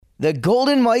The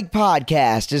Golden Mike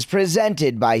Podcast is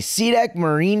presented by SeaDek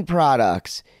Marine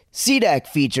Products. SeaDek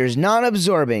features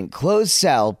non-absorbent,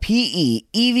 closed-cell, PE,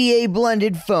 EVA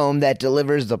blended foam that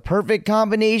delivers the perfect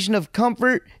combination of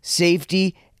comfort,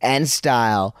 safety, and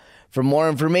style. For more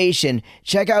information,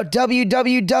 check out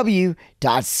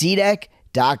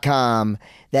www.seadek.com.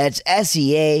 That's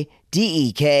SEADEK.com.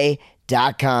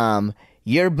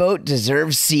 Your boat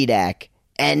deserves SeaDek.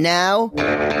 And now,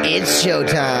 it's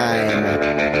showtime.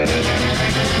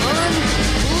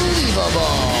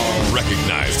 Unbelievable.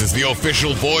 Recognized as the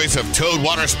official voice of Toad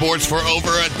Water Sports for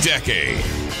over a decade,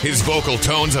 his vocal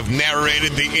tones have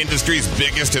narrated the industry's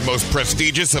biggest and most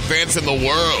prestigious events in the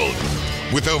world.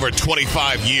 With over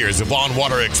 25 years of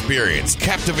on-water experience,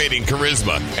 captivating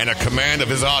charisma, and a command of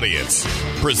his audience.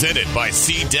 Presented by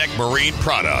SeaDek Marine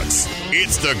Products,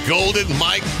 it's the Golden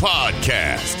Mike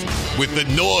Podcast. With the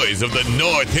noise of the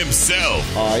North himself,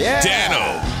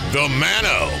 Dano the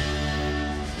Mano.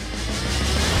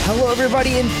 Hello,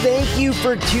 everybody, and thank you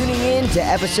for tuning in to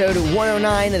episode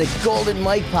 109 of the Golden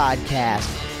Mike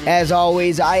Podcast. As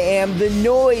always, I am the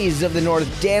noise of the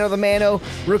North, Dano the Mano,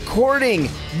 recording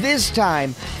this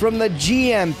time from the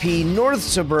GMP North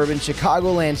Suburban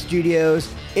Chicagoland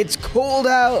studios. It's cold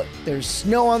out, there's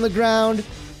snow on the ground,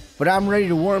 but I'm ready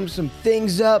to warm some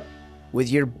things up with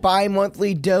your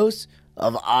bi-monthly dose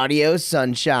of audio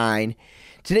sunshine.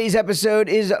 Today's episode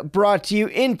is brought to you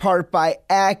in part by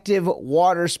Active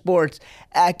Water Sports.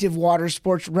 Active Water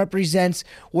Sports represents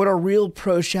what a real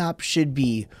pro shop should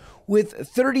be. With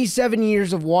 37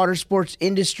 years of water sports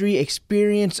industry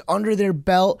experience under their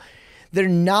belt, they're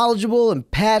knowledgeable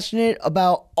and passionate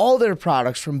about all their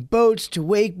products from boats to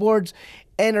wakeboards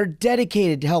and are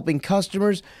dedicated to helping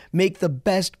customers make the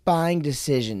best buying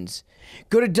decisions.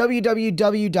 Go to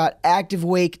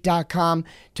www.activewake.com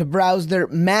to browse their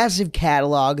massive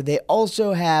catalog. They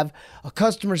also have a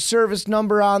customer service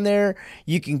number on there.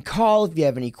 You can call if you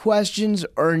have any questions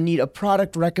or need a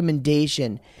product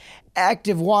recommendation.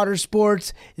 Active Water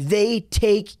Sports, they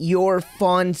take your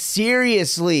fun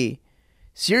seriously.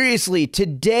 Seriously,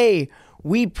 today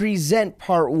we present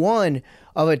part one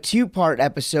of a two-part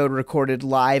episode recorded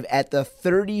live at the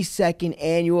 32nd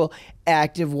annual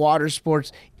Active Water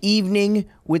Sports Evening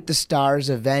with the Stars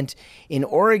event in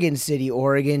Oregon City,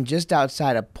 Oregon, just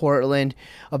outside of Portland.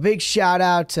 A big shout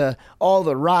out to all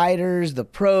the riders, the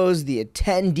pros, the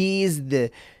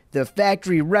attendees, the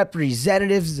factory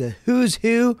representatives, the who's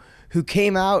who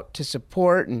came out to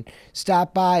support and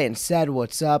stopped by and said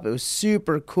what's up. It was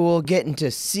super cool getting to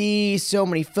see so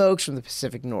many folks from the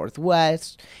Pacific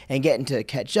Northwest and getting to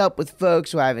catch up with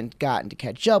folks who I haven't gotten to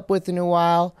catch up with in a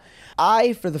while.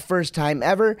 I, for the first time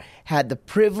ever, had the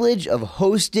privilege of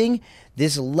hosting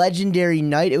this legendary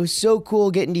night. It was so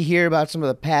cool getting to hear about some of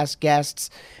the past guests.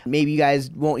 Maybe you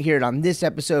guys won't hear it on this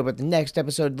episode, but the next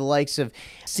episode, the likes of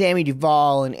Sammy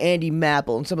Duvall and Andy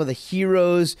Mapple and some of the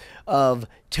heroes of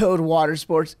Toad Water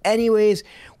Sports. Anyways,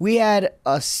 we had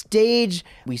a stage,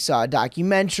 we saw a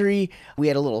documentary, we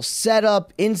had a little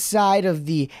setup inside of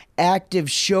the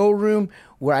Active showroom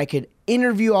where I could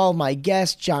interview all of my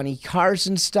guests, Johnny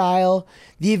Carson style.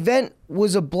 The event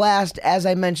was a blast. As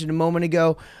I mentioned a moment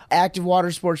ago, Active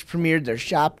Water Sports premiered their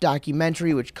shop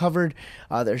documentary, which covered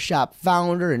their shop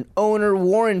founder and owner,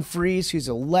 Warren Freese, who's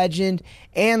a legend,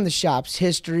 and the shop's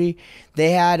history.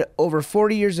 They had over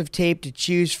 40 years of tape to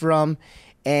choose from,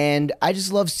 and I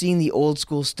just love seeing the old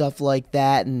school stuff like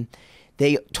that. And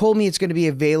they told me it's going to be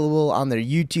available on their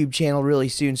YouTube channel really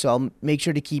soon, so I'll make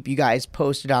sure to keep you guys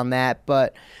posted on that.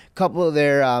 But a couple of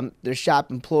their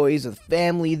shop employees, the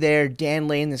family there, Dan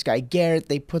Lane, this guy Garrett,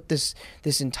 they put this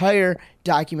entire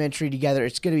documentary together.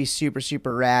 It's going to be super,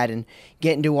 super rad, and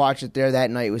getting to watch it there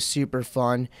that night was super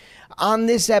fun. On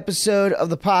this episode of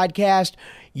the podcast,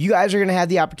 you guys are going to have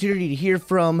the opportunity to hear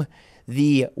from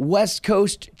the West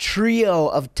Coast trio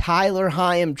of Tyler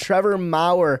Higham, Trever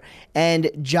Maur,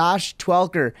 and Josh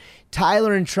Twelker.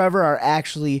 Tyler and Trever are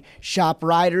actually shop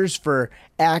riders for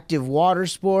Active Water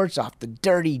Sports off the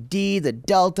Dirty D, the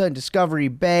Delta, and Discovery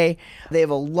Bay. They have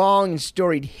a long and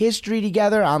storied history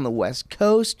together on the West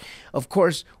Coast. Of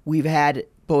course, we've had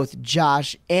both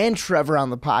Josh and Trever on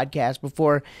the podcast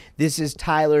before. This is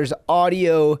Tyler's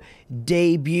audio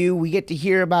debut. We get to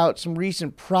hear about some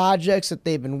recent projects that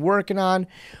they've been working on.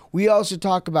 We also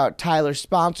talk about Tyler's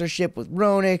sponsorship with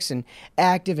Ronix and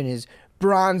Active and his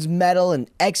bronze medal and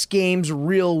X Games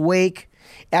Real Wake.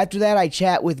 After that, I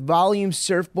chat with Volume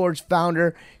Surfboards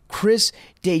founder Chris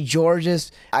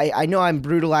Desgeorges. I know I'm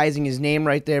brutalizing his name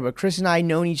right there, but Chris and I have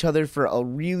known each other for a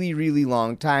really, really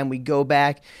long time. We go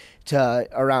back to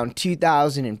around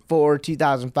 2004,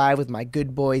 2005 with my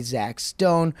good boy Zach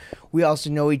Stone. We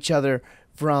also know each other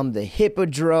from the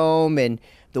Hippodrome and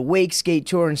the Wake Skate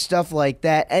Tour and stuff like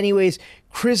that. Anyways,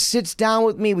 Chris sits down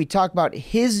with me. We talk about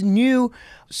his new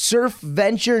surf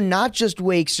venture, not just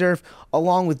wake surf,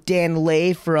 along with Dan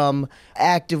Lay from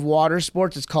Active Water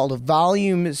Sports. It's called a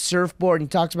Volume Surfboard, and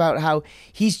he talks about how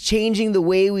he's changing the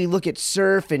way we look at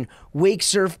surf and wake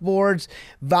surfboards.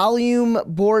 Volume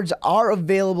boards are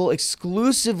available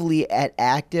exclusively at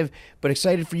Active, but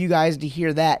excited for you guys to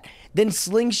hear that. Then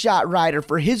Slingshot Rider,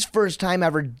 for his first time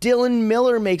ever, Dylan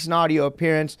Miller makes an audio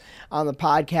appearance on the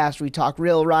podcast. We talk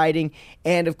rail riding,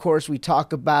 and of course we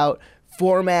talk about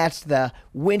Formats, the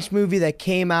Winch movie that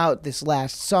came out this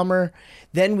last summer.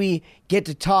 Then we get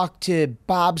to talk to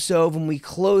Bob Soven. We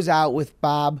close out with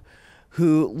Bob,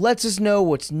 who lets us know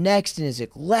what's next in his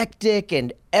eclectic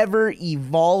and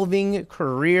ever-evolving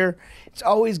career. It's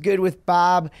always good with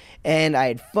Bob, and I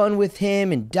had fun with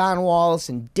him and Don Wallace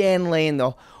and Dan Lay and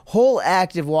the whole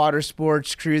Active Water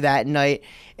Sports crew that night,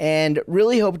 and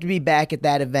really hope to be back at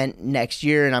that event next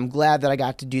year, and I'm glad that I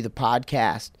got to do the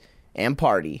podcast and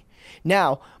party.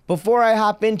 Now, before I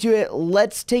hop into it,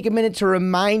 let's take a minute to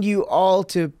remind you all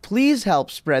to please help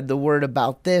spread the word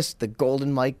about this, the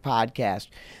Golden Mike Podcast.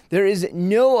 There is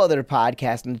no other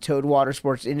podcast in the towed water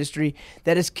sports industry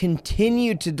that has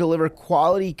continued to deliver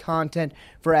quality content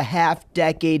for a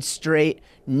half-decade straight,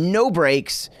 no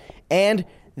breaks, and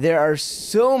there are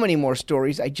so many more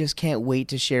stories I just can't wait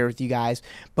to share with you guys,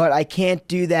 but I can't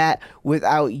do that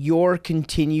without your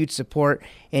continued support,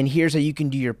 and here's how you can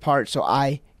do your part so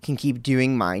I can keep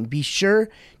doing mine. Be sure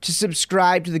to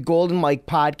subscribe to the Golden Mike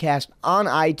Podcast on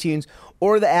iTunes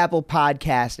or the Apple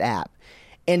Podcast app.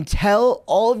 And tell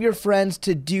all of your friends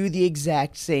to do the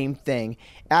exact same thing.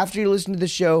 After you listen to the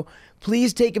show,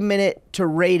 please take a minute to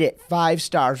rate it 5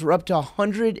 stars. We're up to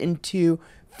 102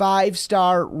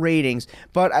 5-star ratings,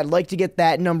 but I'd like to get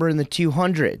that number in the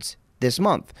 200s this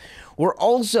month. We're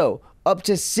also up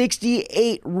to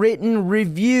 68 written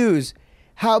reviews.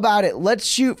 How about it? Let's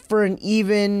shoot for an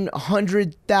even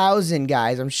 100,000,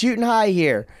 guys. I'm shooting high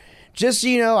here. Just so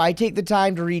you know, I take the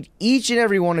time to read each and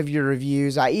every one of your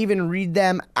reviews. I even read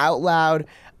them out loud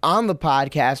on the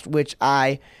podcast, which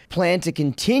I plan to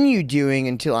continue doing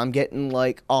until I'm getting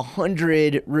like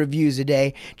 100 reviews a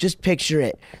day. Just picture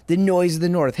it. The Noise of the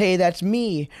North. Hey, that's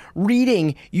me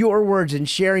reading your words and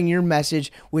sharing your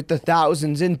message with the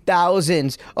thousands and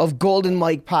thousands of Golden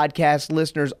Mike Podcast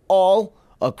listeners all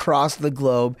across the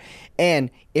globe.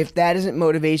 And if that isn't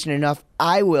motivation enough,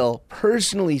 I will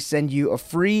personally send you a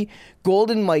free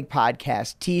Golden Mike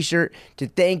Podcast t-shirt to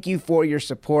thank you for your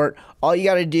support. All you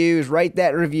got to do is write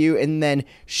that review and then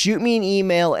shoot me an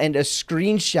email and a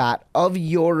screenshot of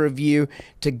your review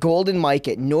to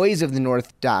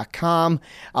goldenmike@noiseofthenorth.com.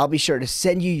 I'll be sure to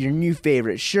send you your new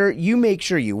favorite shirt. You make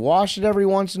sure you wash it every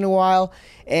once in a while.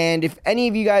 And if any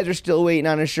of you guys are still waiting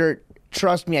on a shirt,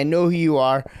 trust me, I know who you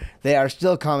are. They are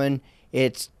still coming.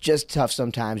 It's just tough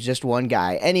sometimes, just one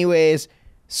guy. Anyways,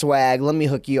 swag, let me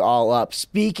hook you all up.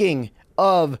 Speaking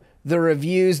of the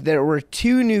reviews, there were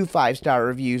 2 new 5-star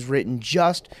reviews written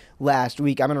just last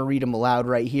week. I'm going to read them aloud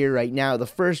right here, right now. The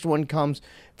first one comes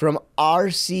from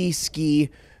RC Ski,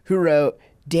 who wrote,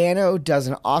 "Dano does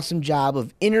an awesome job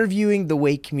of interviewing the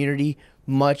wake community.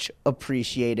 Much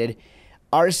appreciated."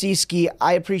 RC Ski,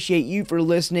 I appreciate you for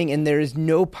listening, and there is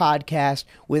no podcast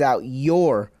without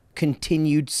your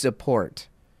continued support.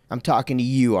 I'm talking to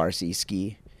you, RC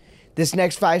Ski. This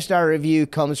next 5-star review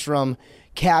comes from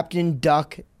Captain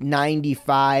Duck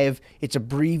 95. It's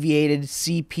abbreviated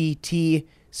CPT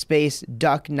space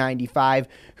Duck 95,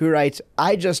 who writes,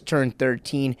 "I just turned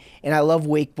 13 and I love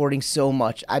wakeboarding so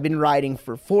much. I've been riding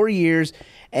for 4 years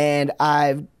and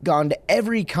I've gone to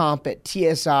every comp at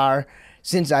TSR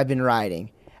since I've been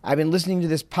riding. I've been listening to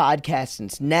this podcast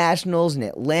since Nationals in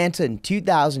Atlanta in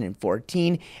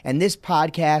 2014, and this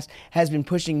podcast has been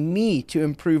pushing me to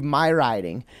improve my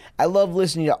riding. I love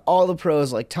listening to all the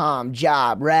pros like Tom,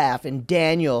 Job, Raph, and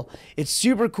Daniel. It's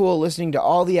super cool listening to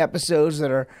all the episodes that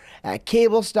are at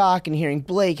Cable Stock and hearing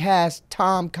Blake, Hess,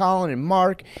 Tom, Colin, and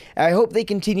Mark. And I hope they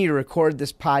continue to record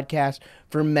this podcast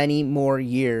for many more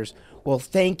years." Well,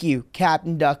 thank you,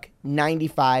 Captain Duck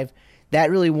 95. That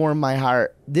really warmed my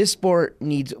heart. This sport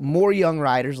needs more young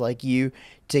riders like you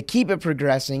to keep it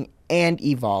progressing and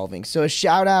evolving. So a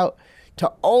shout out to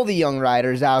all the young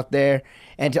riders out there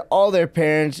and to all their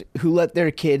parents who let their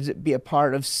kids be a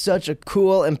part of such a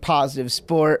cool and positive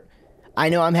sport. I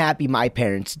know I'm happy my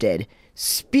parents did.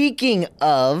 Speaking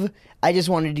of, I just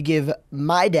wanted to give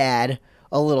my dad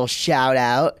a little shout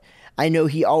out. I know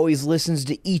he always listens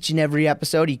to each and every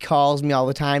episode. He calls me all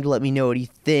the time to let me know what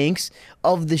he thinks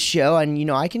of the show. And, you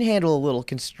know, I can handle a little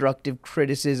constructive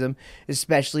criticism,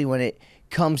 especially when it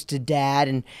comes to Dad,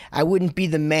 and I wouldn't be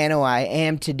the man who I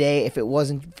am today if it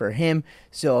wasn't for him.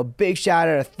 So a big shout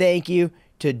out, a thank you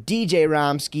to DJ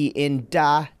Romsky in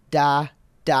Da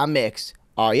Mix.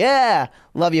 Oh yeah,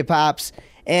 love you, Pops.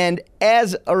 And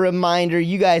as a reminder,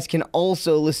 you guys can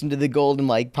also listen to the Golden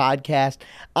Mike podcast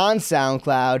on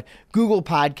SoundCloud, Google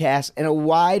Podcasts, and a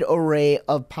wide array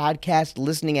of podcast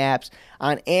listening apps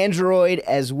on Android,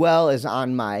 as well as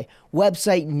on my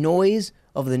website,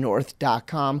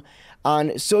 noiseofthenorth.com.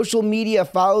 On social media,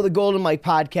 follow the Golden Mike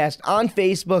podcast on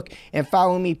Facebook, and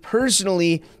follow me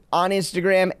personally on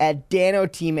Instagram at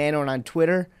DanoTMano, and on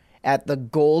Twitter at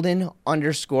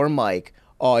 @the_Golden_Mike.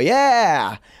 Oh,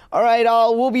 yeah. All right,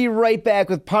 all. We'll be right back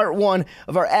with part 1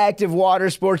 of our Active Water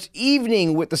Sports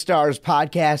Evening with the Stars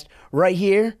podcast right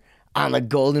here on the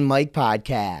Golden Mike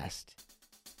podcast.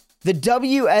 The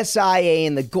WSIA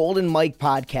and the Golden Mike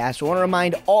podcast want to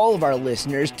remind all of our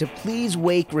listeners to please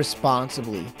wake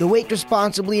responsibly. The Wake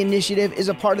Responsibly initiative is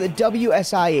a part of the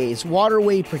WSIA's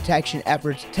waterway protection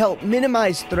efforts to help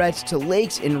minimize threats to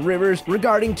lakes and rivers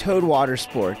regarding towed water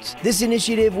sports. This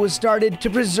initiative was started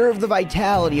to preserve the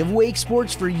vitality of wake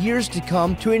sports for years to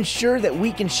come, to ensure that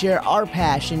we can share our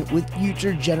passion with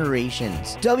future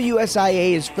generations.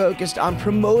 WSIA is focused on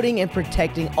promoting and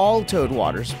protecting all towed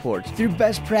water sports through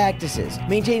best practices,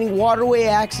 maintaining waterway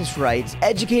access rights,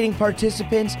 educating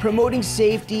participants, promoting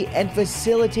safety, and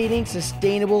facilitating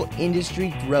sustainable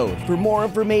industry growth. For more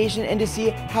information and to see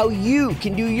how you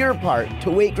can do your part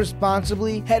to wake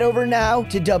responsibly, head over now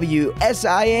to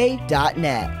WSIA.net.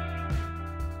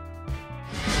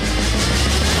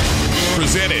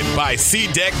 Presented by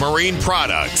SeaDeck Marine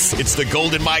Products. It's the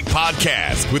Golden Mike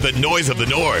podcast with the noise of the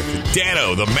North,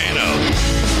 Dano the Mano.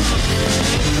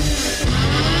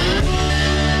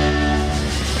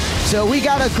 So we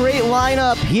got a great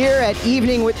lineup here at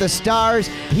Evening with the Stars,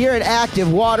 here at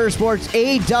Active Water Sports,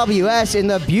 AWS, in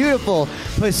the beautiful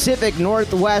Pacific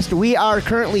Northwest. We are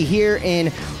currently here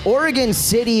in Oregon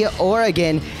City,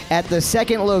 Oregon, at the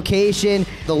second location.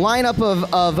 The lineup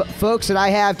of folks that I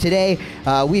have today,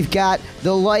 we've got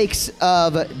the likes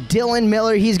of Dylan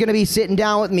Miller. He's going to be sitting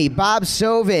down with me. Bob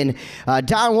Soven,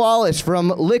 Don Wallace from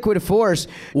Liquid Force,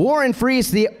 Warren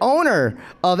Freese, the owner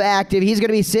of Active. He's going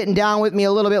to be sitting down with me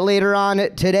a little bit later on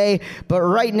today. But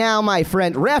right now, my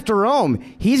friend, Rafter Rome,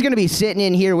 he's going to be sitting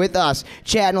in here with us,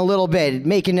 chatting a little bit,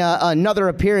 making another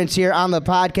appearance here on the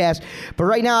podcast. But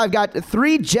right now, I've got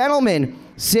 3 gentlemen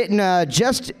sitting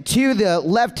just to the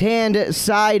left-hand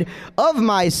side of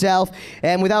myself.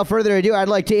 And without further ado, I'd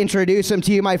like to introduce them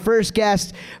to you. My first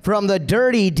guest from the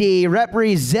Dirty D,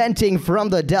 representing from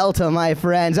the Delta, my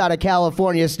friends, out of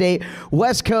California State,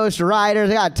 West Coast Riders.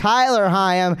 I got Tyler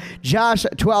Higham, Josh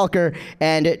Twelker,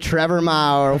 and Trever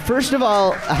Maur. First of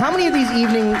all, how many of these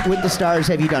Evening with the Stars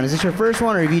have you done? Is this your first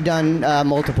one, or have you done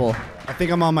multiple? I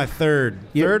think I'm on my third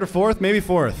or fourth, maybe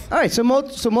fourth. All right, so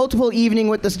multiple Evening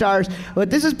with the Stars, but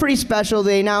this is pretty special.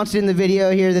 They announced in the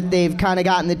video here that they've kind of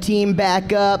gotten the team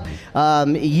back up.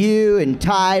 You and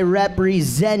Ty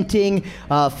representing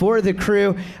for the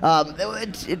crew.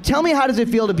 Tell me, how does it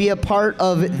feel to be a part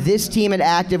of this team at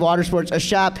Active Water Sports, a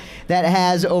shop that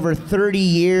has over 30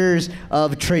 years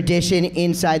of tradition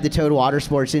inside the towed water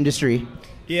sports industry?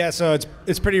 Yeah, so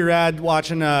it's pretty rad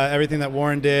watching everything that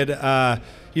Warren did.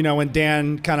 When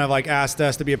Dan kind of like asked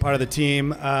us to be a part of the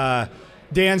team,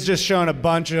 Dan's just shown a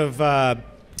bunch of,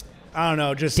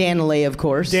 just Dan Lay, of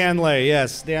course. Dan Lay,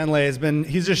 yes. Dan Lay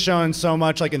he's just shown so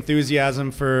much like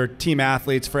enthusiasm for team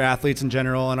athletes, for athletes in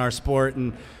general in our sport,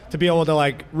 and to be able to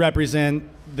like represent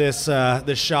this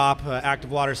shop,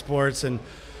 Active Water Sports, and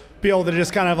be able to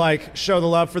just kind of like show the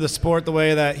love for the sport the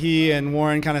way that he and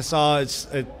Warren kind of saw. It's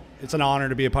an honor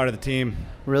to be a part of the team.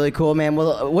 Really cool, man.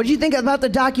 Well, what did you think about the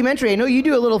documentary? I know you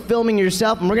do a little filming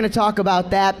yourself, and we're going to talk about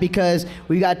that because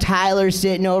we got Tyler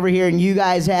sitting over here, and you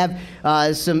guys have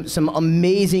some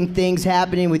amazing things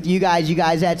happening with you guys. You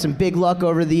guys had some big luck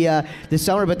over the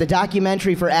summer, but the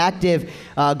documentary for Active,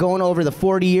 going over the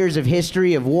 40 years of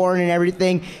history of Warren and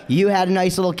everything, you had a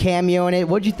nice little cameo in it.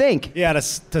 What'd you think? Yeah,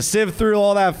 to sift through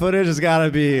all that footage has got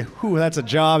to be, that's a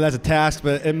job, that's a task,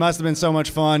 but it must have been so much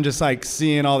fun just like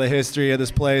seeing all the history of this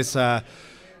place.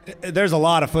 There's a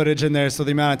lot of footage in there, so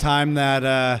the amount of time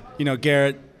that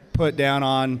Garrett put down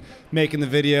on making the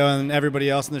video and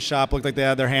everybody else in the shop looked like they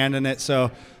had their hand in it.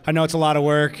 So I know it's a lot of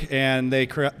work, and they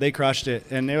crushed it,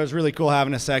 and it was really cool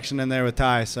having a section in there with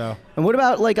Ty. So. And what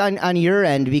about like on your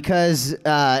end? Because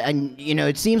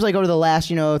it seems like over the last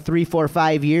 3, 4,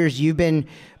 5 years you've been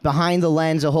behind the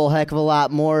lens a whole heck of a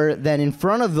lot more than in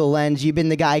front of the lens. You've been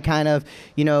the guy kind of,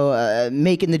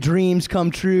 making the dreams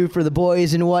come true for the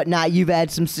boys and whatnot. You've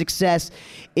had some success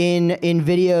in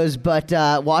videos, but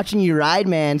watching you ride,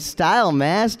 man, style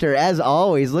master as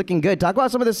always, looking good. Talk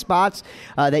about some of the spots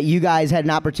that you guys had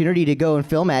an opportunity to go and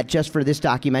film at just for this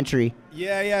documentary.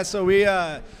 Yeah. So we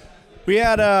had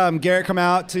Garrett come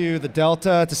out to the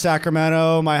Delta, to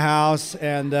Sacramento, my house,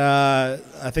 and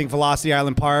I think Velocity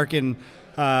Island Park. And,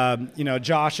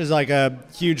 Josh is like a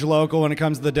huge local when it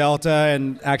comes to the Delta.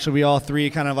 And actually, we all three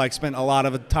kind of like spent a lot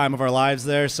of the time of our lives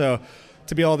there. So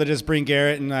to be able to just bring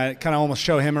Garrett and kind of almost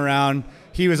show him around,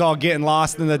 he was all getting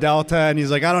lost in the Delta. And he's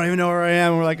like, I don't even know where I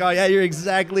am. And we're like, oh, yeah, you're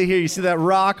exactly here. You see that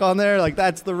rock on there? Like,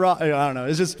 that's the rock. I don't know.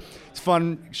 It's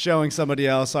fun showing somebody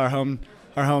else our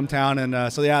hometown. And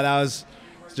that was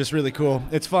just really cool.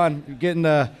 It's fun getting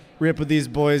to rip with these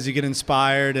boys. You get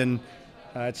inspired, and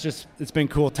it's been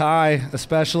cool. Ty,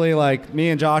 especially, like,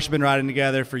 me and Josh have been riding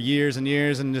together for years and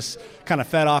years and just kind of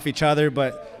fed off each other.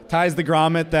 But Ty's the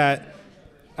grommet that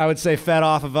I would say fed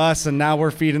off of us, and now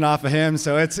we're feeding off of him.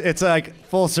 So it's like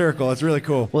full circle. It's really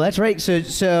cool. Well, that's right.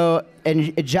 So we're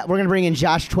going to bring in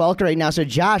Josh Twelker right now. So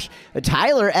Josh,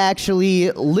 Tyler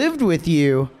actually lived with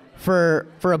you for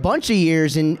a bunch of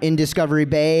years in Discovery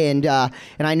Bay, and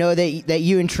I know that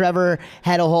you and Trever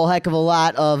had a whole heck of a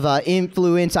lot of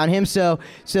influence on him. So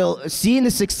seeing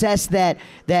the success that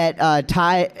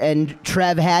Ty and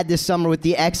Trev had this summer with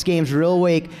the X Games Real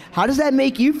Wake, how does that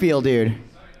make you feel, dude?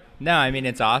 No, I mean,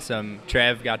 it's awesome.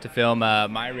 Trev got to film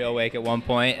my real wake at one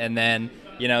point, and then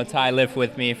Ty lived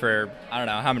with me for I don't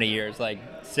know how many years, like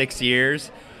 6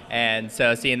 years, and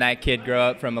so seeing that kid grow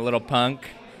up from a little punk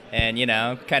and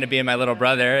kind of being my little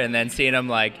brother, and then seeing him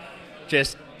like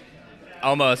just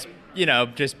almost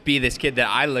just be this kid that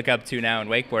I look up to now in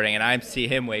wakeboarding, and I see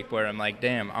him wakeboard, I'm like,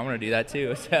 damn, I want to do that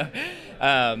too. So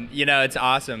it's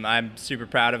awesome. I'm super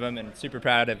proud of him and super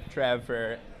proud of Trev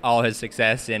for all his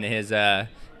success in his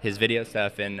video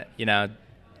stuff, and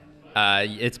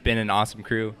it's been an awesome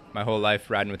crew my whole life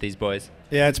riding with these boys.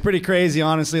 Yeah, it's pretty crazy,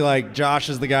 honestly. Like, Josh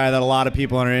is the guy that a lot of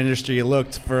people in our industry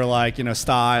looked for, like,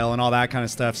 style and all that kind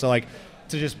of stuff. So, like,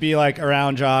 to just be, like,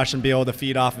 around Josh and be able to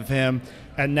feed off of him.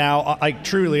 And now, like,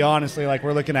 truly, honestly, like,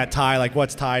 we're looking at Ty, like,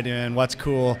 what's Ty doing? What's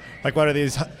cool? Like, what are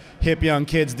these hip young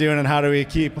kids doing, and how do we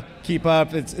keep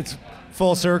up? It's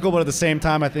full circle, but at the same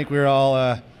time, I think we're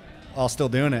all still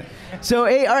doing it. So,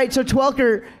 hey, all right, so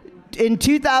Twelker, in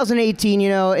 2018,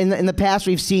 in the past,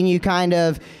 we've seen you kind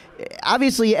of,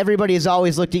 obviously everybody has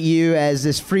always looked at you as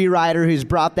this free rider who's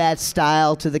brought that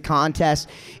style to the contest.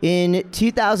 In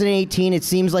 2018, it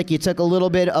seems like you took a little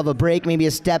bit of a break, maybe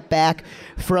a step back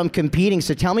from competing.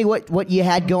 So tell me what you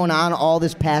had going on all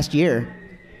this past year.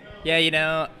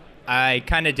 Yeah, I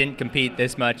kind of didn't compete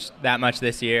that much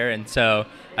this year, and so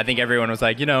I think everyone was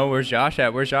like, where's Josh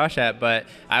at? But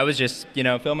I was just,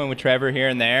 filming with Trever here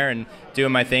and there and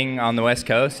doing my thing on the West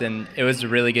Coast, and it was a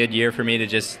really good year for me to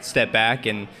just step back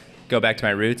and go back to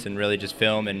my roots and really just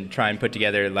film and try and put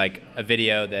together like a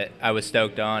video that I was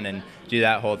stoked on and do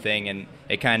that whole thing. And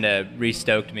it kind of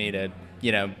re-stoked me to,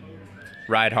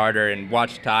 ride harder, and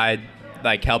watch Ty,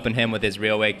 like helping him with his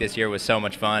real wake this year was so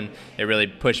much fun. It really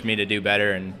pushed me to do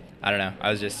better, and I don't know,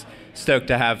 I was just stoked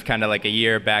to have kind of like a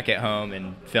year back at home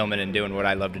and filming and doing what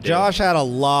I love to do. Josh had a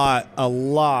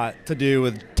lot to do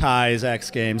with Ty's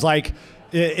X Games. Like,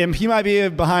 he might be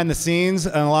behind the scenes,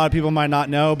 and a lot of people might not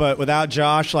know, but without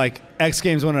Josh, like, X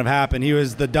Games wouldn't have happened. He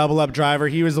was the double-up driver.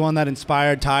 He was the one that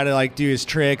inspired Ty to, like, do his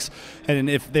tricks, and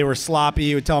if they were sloppy,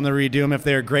 he would tell them to redo them. If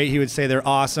they were great, he would say they're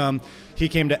awesome. He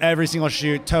came to every single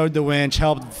shoot, towed the winch,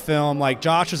 helped film. Like,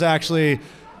 Josh was actually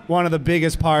one of the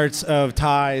biggest parts of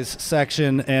Ty's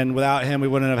section, and without him, we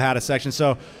wouldn't have had a section.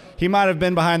 So he might have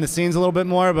been behind the scenes a little bit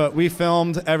more, but we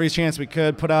filmed every chance we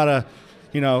could, put out a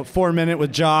 4-minute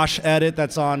with Josh edit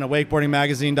that's on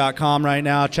wakeboardingmagazine.com right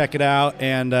now. Check it out.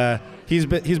 And he's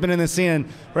been in the scene, and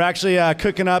we're actually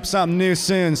cooking up something new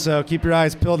soon, so keep your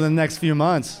eyes peeled in the next few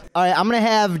months. All right, I'm going to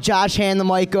have Josh hand the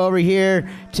mic over here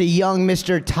to young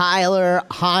Mr. Tyler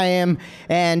Higham.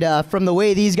 And from the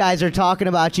way these guys are talking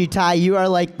about you, Ty, you are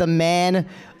like the man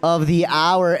of the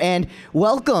hour. And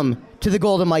welcome to the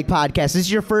Golden Mike Podcast. This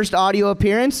is your first audio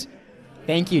appearance?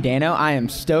 Thank you, Dano. I am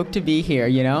stoked to be here.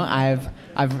 I've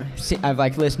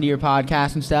like listened to your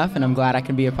podcast and stuff, and I'm glad I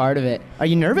can be a part of it. Are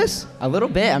you nervous? A little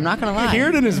bit. I'm not gonna lie. You hear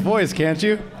it in his voice, can't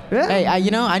you? Yeah. Hey,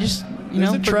 I just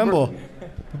There's a tremble.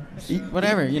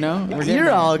 Whatever,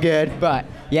 You're all good. But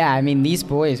yeah, I mean, these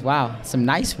boys. Wow, some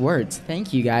nice words.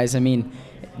 Thank you, guys. I mean,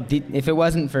 if it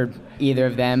wasn't for either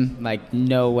of them, like,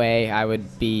 no way I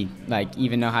would be like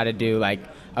even know how to do like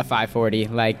a 540.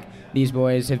 Like, these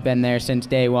boys have been there since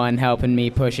day one, helping me,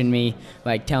 pushing me,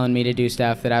 like telling me to do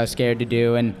stuff that I was scared to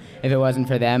do. And if it wasn't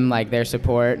for them, like their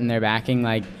support and their backing,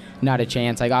 like not a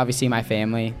chance. Like obviously my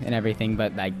family and everything,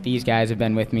 but like these guys have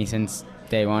been with me since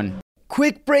day one.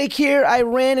 Quick break here. I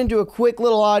ran into a quick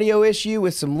little audio issue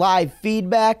with some live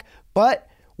feedback, but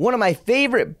one of my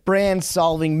favorite brands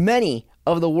solving many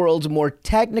of the world's more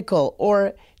technical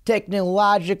or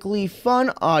technologically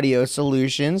fun audio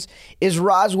solutions is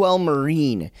Roswell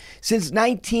Marine. Since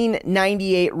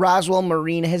 1998, Roswell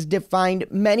Marine has defined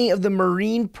many of the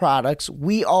marine products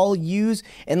we all use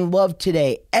and love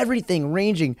today. Everything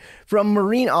ranging from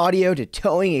marine audio to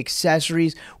towing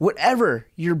accessories, whatever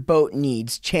your boat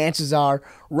needs, chances are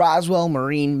Roswell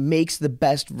Marine makes the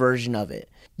best version of it.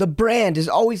 The brand is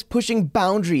always pushing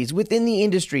boundaries within the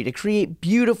industry to create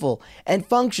beautiful and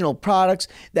functional products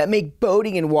that make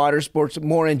boating and water sports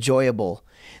more enjoyable.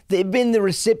 They've been the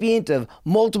recipient of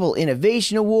multiple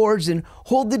innovation awards and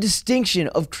hold the distinction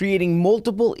of creating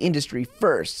multiple industry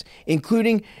firsts,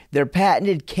 including their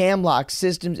patented cam lock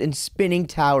systems and spinning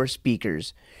tower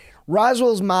speakers.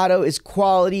 Roswell's motto is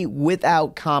quality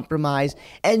without compromise,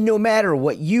 and no matter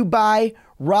what you buy,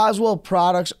 Roswell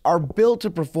products are built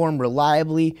to perform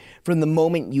reliably from the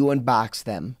moment you unbox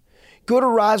them. Go to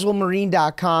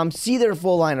roswellmarine.com, see their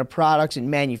full line of products and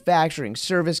manufacturing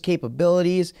service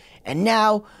capabilities, and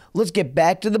now let's get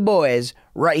back to the boys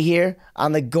right here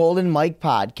on the Golden Mike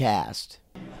Podcast.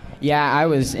 Yeah, I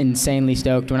was insanely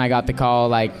stoked when I got the call.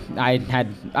 Like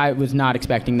I was not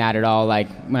expecting that at all. Like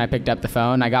when I picked up the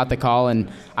phone, I got the call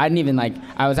and I didn't even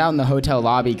I was out in the hotel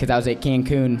lobby because I was at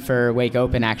Cancun for Wake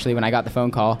Open actually when I got the phone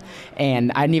call,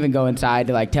 and I didn't even go inside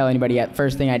to tell anybody yet.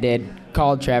 First thing I did,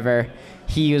 called Trever.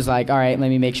 He was like, all right, let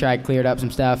me make sure I cleared up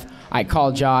some stuff. I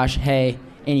called Josh, hey,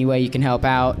 any way you can help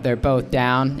out? They're both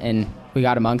down, and we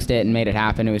got amongst it and made it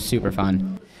happen. It was super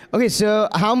fun. Okay, so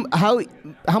how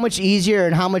much easier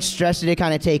and how much stress did it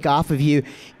kind of take off of you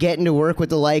getting to work with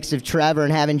the likes of Trever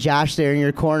and having Josh there in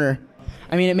your corner?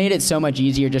 I mean, it made it so much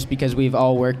easier just because we've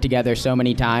all worked together so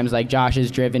many times. Like, Josh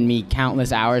has driven me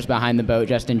countless hours behind the boat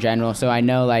just in general, so I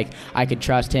know, I could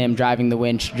trust him driving the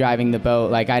winch, driving the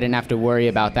boat. I didn't have to worry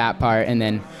about that part. And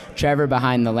then Trever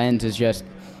behind the lens is just,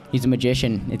 he's a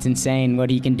magician. It's insane what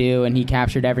he can do, and he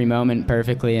captured every moment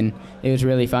perfectly, and it was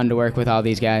really fun to work with all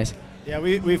these guys. Yeah,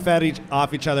 we fed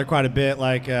off each other quite a bit.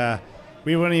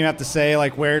 We wouldn't even have to say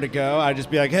where to go. I'd just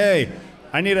be like, hey,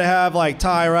 I need to have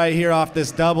Ty right here off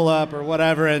this double up or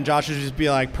whatever, and Josh would just be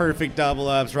perfect double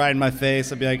ups right in my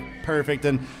face. I'd be perfect.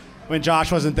 And when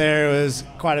Josh wasn't there, it was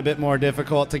quite a bit more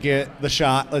difficult to get the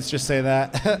shot. Let's just say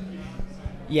that.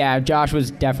 Yeah, Josh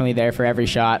was definitely there for every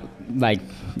shot.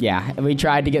 Yeah, we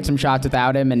tried to get some shots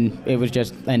without him, and it was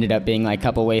just ended up being a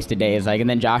couple wasted days. And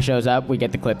then Josh shows up, we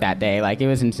get the clip that day. It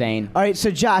was insane. All right,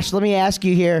 so Josh, let me ask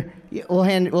you here. We'll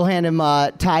hand him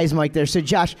Ty's mic there. So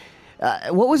Josh,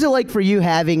 what was it like for you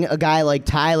having a guy like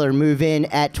Tyler move in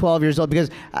at 12 years old? Because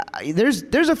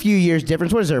there's a few years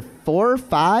difference. What is there, 4,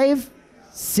 5,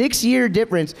 6 year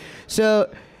difference? So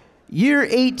you're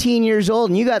 18 years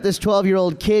old, and you got this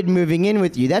 12-year-old kid moving in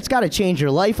with you. That's got to change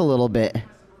your life a little bit.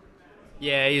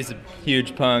 Yeah, he's a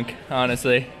huge punk,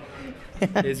 honestly.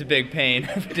 He's a big pain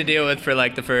to deal with for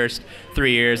the first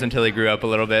 3 years until he grew up a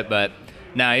little bit. But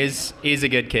no, he's a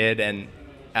good kid, and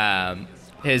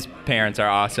his parents are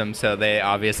awesome, so they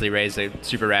obviously raised a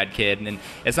super rad kid. And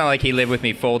it's not like he lived with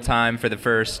me full time for the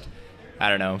first,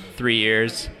 3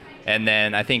 years. And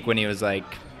then I think when he was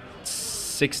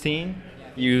 16,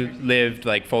 you lived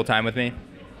full time with me.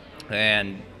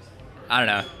 And I don't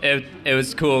know. It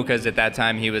was cool because at that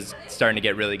time he was starting to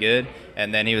get really good,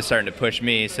 and then he was starting to push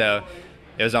me. So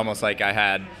it was almost like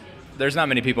there's not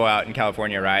many people out in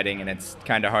California riding, and it's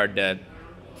kind of hard to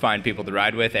find people to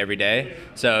ride with every day.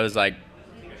 So it was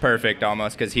perfect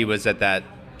almost because he was at that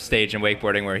stage in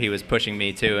wakeboarding where he was pushing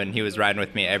me too, and he was riding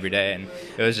with me every day, and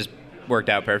it was just worked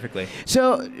out perfectly.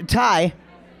 So Ty,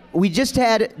 we just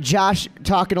had Josh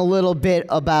talking a little bit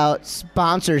about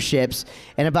sponsorships,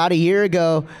 and about a year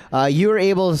ago, you were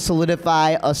able to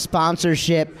solidify a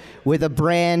sponsorship with a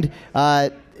brand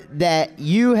that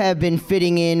you have been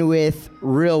fitting in with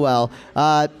real well.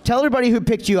 Tell everybody who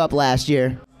picked you up last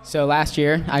year. So last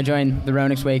year, I joined the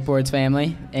Ronix Wakeboards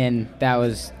family, and that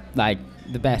was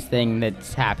the best thing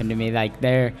that's happened to me.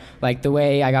 They're the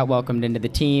way I got welcomed into the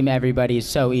team. Everybody's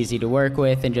so easy to work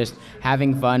with, and just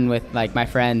having fun with my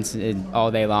friends all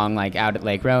day long, out at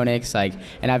Lake Ronix.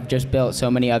 And I've just built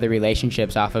so many other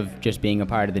relationships off of just being a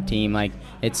part of the team.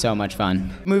 It's so much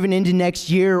fun. Moving into next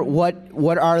year, what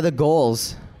are the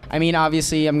goals? I mean,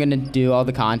 obviously, I'm going to do all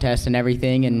the contests and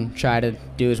everything and try to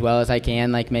do as well as I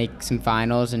can, make some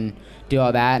finals and do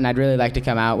all that, and I'd really like to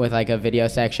come out with like a video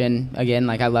section again.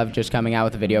 Like I love just coming out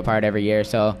with a video part every year,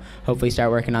 so hopefully start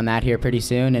working on that here pretty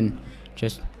soon and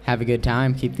just have a good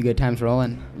time, keep the good times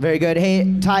rolling. Very good.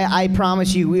 Hey, Ty, I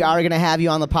promise you we are going to have you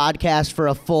on the podcast for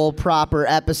a full, proper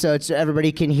episode so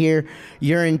everybody can hear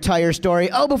your entire story.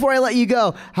 Oh, before I let you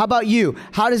go, how about you?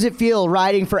 How does it feel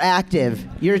riding for Active?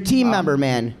 You're a team member,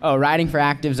 man. Oh, riding for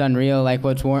Active's unreal. Like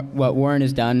what Warren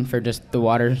has done for just the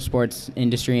water sports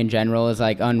industry in general is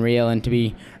like unreal, and to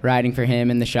be riding for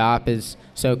him in the shop is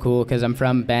so cool because I'm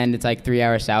from Bend. It's like 3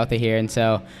 hours south of here, and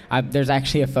so there's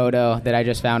actually a photo that I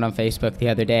just found on Facebook the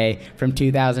other day from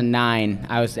 2009.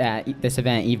 I was at this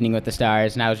event, Evening with the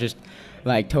Stars, and I was just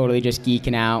like totally just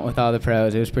geeking out with all the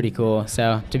pros. It was pretty cool.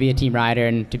 So to be a team rider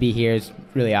and to be here is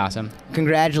really awesome.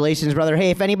 Congratulations, brother.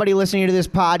 Hey, if anybody listening to this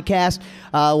podcast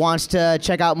wants to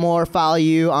check out more, follow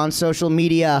you on social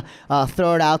media,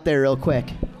 throw it out there real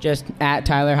quick. Just at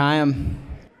Tyler Higham.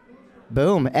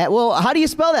 Boom. Well, how do you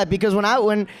spell that? Because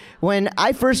when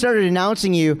I first started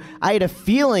announcing you, I had a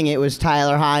feeling it was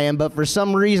Tyler Higham, but for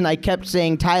some reason I kept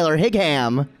saying Tyler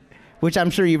Higham, which I'm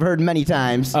sure you've heard many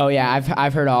times. Oh yeah,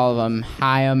 I've heard all of them.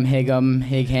 Higham,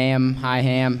 Higham,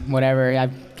 Higham, whatever.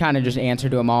 I've kind of just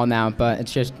answered to them all now, but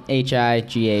it's just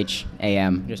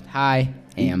Higham. Just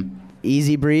Higham.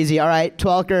 Easy breezy. All right,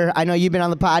 Twelker, I know you've been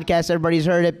on the podcast. Everybody's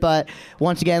heard it, but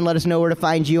once again, let us know where to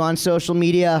find you on social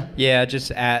media. Yeah, just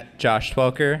at Josh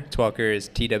Twelker. Twelker is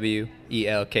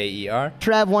Twelker.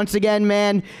 Trev, once again,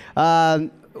 man,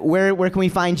 where can we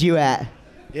find you at?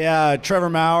 Yeah,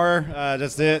 Trever Maur.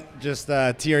 That's it. Just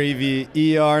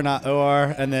Trever, not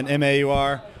OR, and then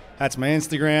MAUR. That's my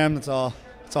Instagram. That's all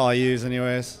I use,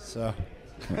 anyways. So.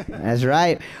 That's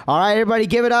right. All right, everybody,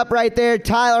 give it up right there.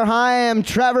 Tyler Higham,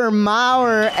 Trever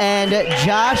Maur, and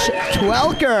Josh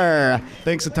Twelker.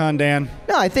 Thanks a ton, Dan.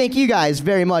 No, I thank you guys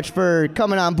very much for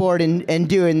coming on board and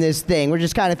doing this thing. We're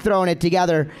just kind of throwing it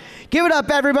together. Give it up,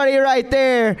 everybody, right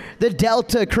there. The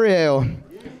Delta crew.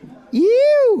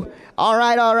 You. All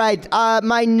right.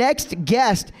 My next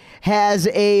guest has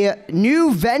a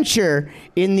new venture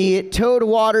in the towed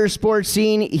water sports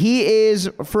scene. He is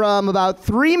from about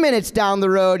 3 minutes down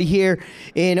the road here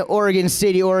in Oregon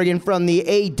City, Oregon, from the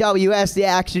AWS,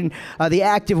 the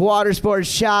Active Water Sports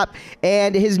Shop.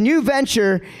 And his new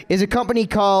venture is a company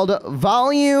called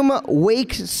Volume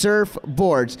Wake Surf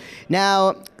Boards.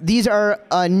 Now, these are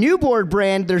a new board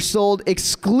brand. They're sold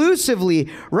exclusively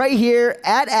right here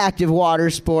at Active Water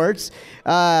Sports.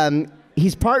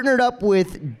 He's partnered up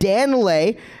with Dan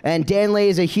Lay, and Dan Lay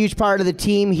is a huge part of the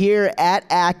team here at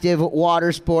Active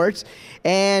Water Sports.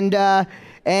 And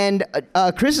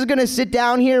Chris is going to sit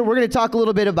down here. We're going to talk a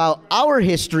little bit about our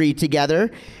history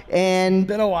together. And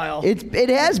been a while. It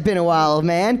has been a while,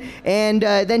 man. And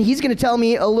then he's going to tell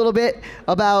me a little bit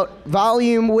about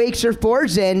Volume Wake Surf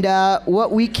Boards and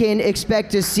what we can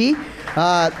expect to see.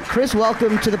 Chris,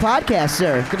 welcome to the podcast,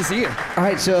 sir. Good to see you. All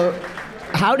right, so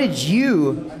how did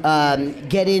you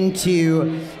get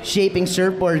into shaping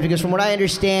surfboards? Because from what I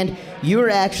understand, you were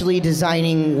actually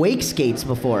designing wake skates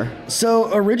before.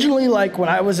 So originally, like when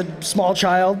I was a small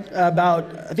child,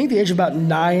 I think the age of about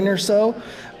 9 or so,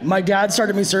 my dad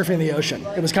started me surfing in the ocean.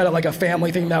 It was kind of like a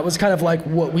family thing. That was kind of like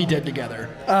what we did together.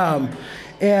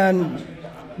 And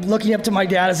looking up to my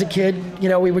dad as a kid,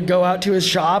 we would go out to his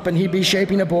shop and he'd be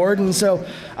shaping a board. And so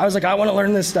I was like, I want to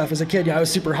learn this stuff as a kid. I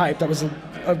was super hyped. I was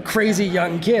a crazy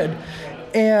young kid.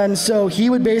 And so he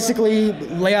would basically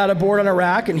lay out a board on a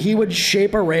rack and he would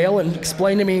shape a rail and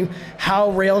explain to me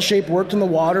how rail shape worked in the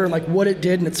water and like what it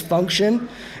did and its function.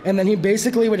 And then he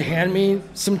basically would hand me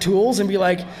some tools and be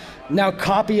like, now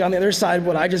copy on the other side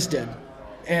what I just did.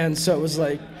 And so it was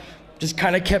like, just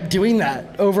kind of kept doing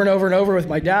that over and over and over with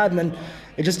my dad, and then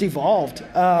it just evolved.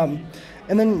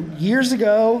 And then years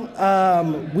ago,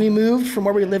 we moved from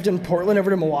where we lived in Portland over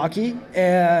to Milwaukee.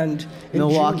 And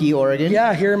Milwaukee, Oregon?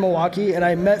 Yeah, here in Milwaukee. And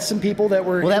I met some people that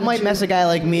were... Well, that might mess a guy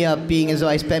like me up, being as though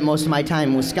I spent most of my time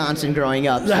in Wisconsin growing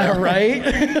up. So. Right?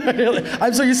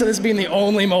 I'm so used to this being the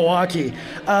only Milwaukee.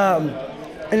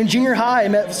 And in junior high, I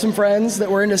met some friends that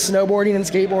were into snowboarding and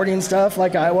skateboarding and stuff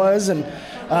like I was. And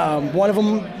one of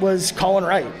them was Colin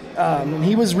Wright. And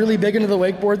he was really big into the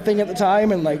wakeboard thing at the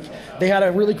time, and like they had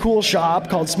a really cool shop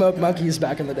called Smoke Monkeys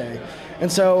back in the day.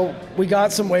 And so we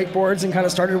got some wakeboards and kind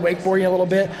of started wakeboarding a little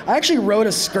bit. I actually rode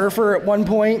a Scurfer at one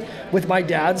point with my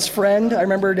dad's friend. I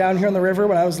remember down here on the river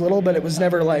when I was little, but it was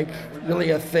never like really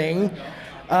a thing.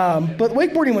 But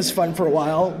wakeboarding was fun for a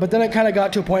while, but then it kind of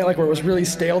got to a point like where it was really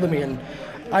stale to me, and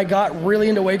I got really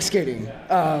into wake skating,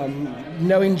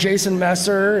 knowing Jason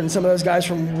Messer and some of those guys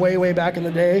from way, way back in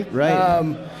the day.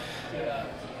 Right.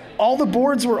 all the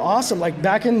boards were awesome. Like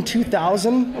back in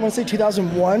 2000, I want to say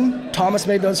 2001, Thomas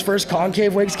made those first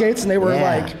concave wake skates, and they were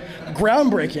like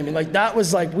groundbreaking. I mean, like that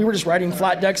was like, we were just riding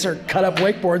flat decks or cut up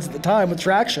wakeboards at the time with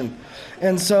traction.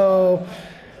 And so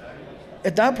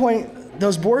at that point,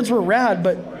 those boards were rad,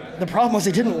 but the problem was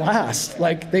they didn't last.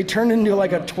 Like they turned into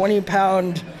like a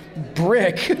 20-pound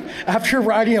brick after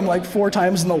riding them like 4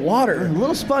 times in the water. A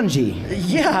little spongy.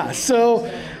 Yeah,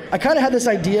 so I kind of had this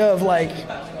idea of like,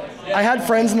 I had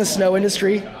friends in the snow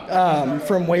industry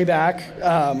from way back,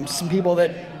 some people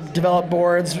that developed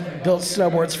boards, built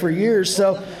snowboards for years.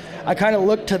 So I kind of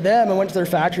looked to them and went to their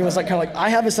factory and was like, kind of like, I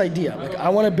have this idea. Like, I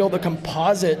want to build a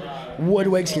composite wood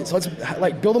wake skate. So let's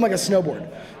like build them like a snowboard.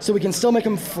 So we can still make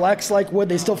them flex like wood.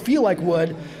 They still feel like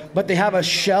wood, but they have a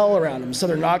shell around them, so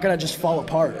they're not going to just fall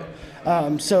apart.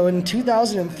 So in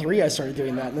 2003, I started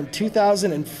doing that. And then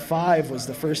 2005 was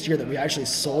the first year that we actually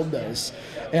sold those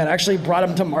and actually brought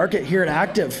them to market here at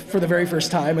Active for the very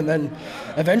first time. And then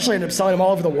eventually ended up selling them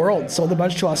all over the world. Sold a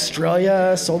bunch to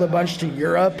Australia, sold a bunch to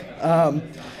Europe. And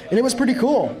it was pretty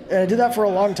cool. And I did that for a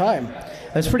long time.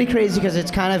 It's pretty crazy because it's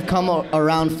kind of come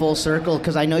around full circle,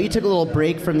 because I know you took a little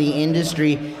break from the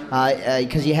industry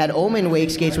because you had Omen Wake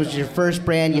Skates, which was your first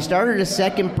brand. You started a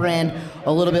second brand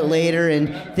a little bit later,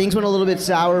 and things went a little bit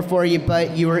sour for you,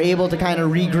 but you were able to kind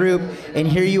of regroup, and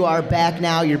here you are back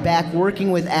now. You're back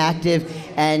working with Active,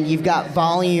 and you've got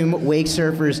Volume Wake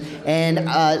Surfers. And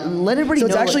let everybody know.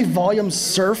 So it's actually Volume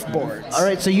Surfboards. All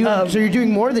right, so you're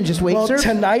doing more than just wake surf?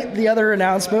 Well, tonight the other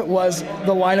announcement was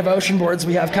the line of ocean boards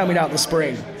we have coming out in the spring.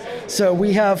 So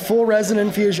we have full resin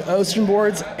infused ocean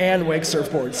boards and wake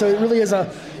surfboards. So it really is a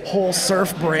whole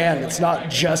surf brand. It's not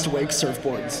just wake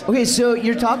surfboards. Okay, so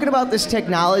you're talking about this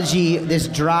technology, this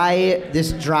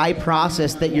dry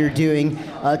process that you're doing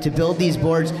to build these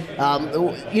boards.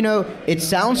 It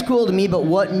sounds cool to me, but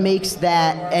what makes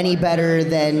that any better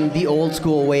than the old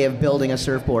school way of building a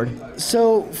surfboard?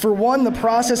 So for one, the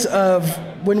process of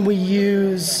when we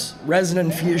use resin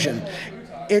infusion,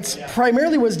 it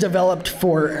primarily was developed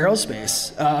for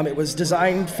aerospace. It was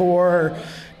designed for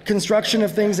construction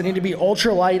of things that need to be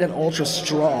ultra light and ultra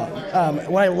strong.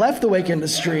 When I left the wake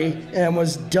industry and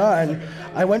was done,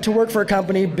 I went to work for a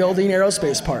company building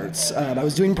aerospace parts. I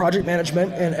was doing project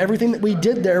management, and everything that we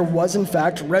did there was in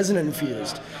fact resin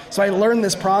infused. So I learned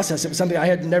this process. It was something I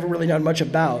had never really known much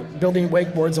about, building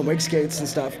wakeboards and wake skates and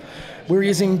stuff. We were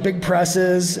using big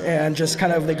presses, and just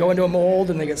kind of, they go into a mold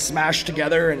and they get smashed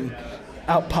together, and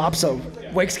out pops a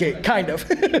wake skate, kind of,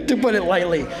 to put it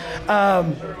lightly.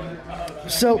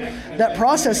 So that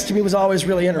process to me was always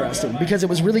really interesting because it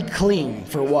was really clean,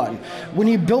 for one. When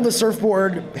you build a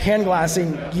surfboard hand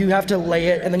glassing, you have to lay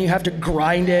it and then you have to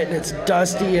grind it, and it's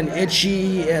dusty and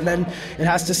itchy, and then it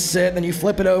has to sit, and then you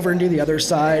flip it over and do the other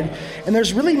side. And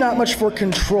there's really not much for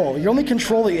control. Your only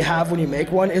control that you have when you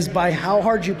make one is by how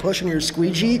hard you push on your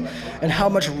squeegee and how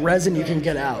much resin you can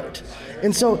get out.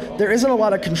 And so there isn't a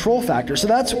lot of control factor. So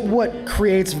that's what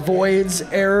creates voids,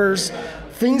 errors,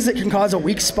 things that can cause a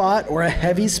weak spot or a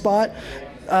heavy spot.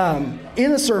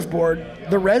 In a surfboard,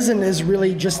 the resin is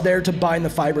really just there to bind the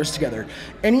fibers together.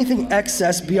 Anything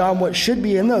excess beyond what should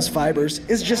be in those fibers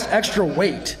is just extra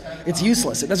weight. It's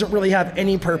useless. It doesn't really have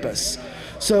any purpose.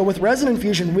 So with resin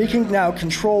infusion, we can now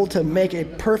control to make a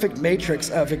perfect matrix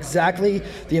of exactly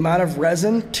the amount of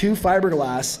resin to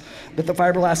fiberglass that the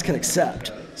fiberglass can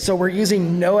accept. So we're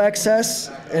using no excess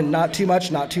and not too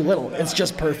much, not too little. It's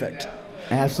just perfect.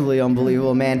 Absolutely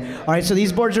unbelievable, man. All right, so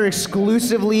these boards are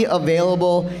exclusively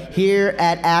available here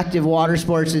at Active Water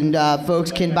Sports, and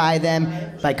folks can buy them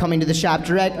by coming to the shop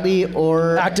directly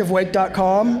or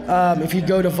activewake.com. If you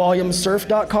go to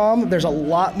volumesurf.com, there's a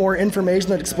lot more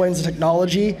information that explains the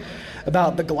technology,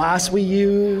 about the glass we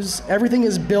use. Everything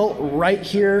is built right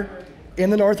here in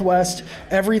the Northwest.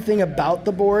 Everything about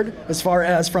the board, as far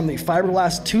as from the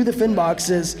fiberglass to the fin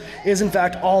boxes, is in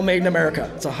fact all made in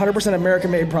America. It's 100%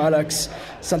 American-made products,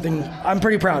 something I'm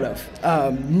pretty proud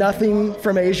of. Nothing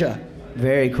from Asia.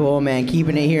 Very cool, man.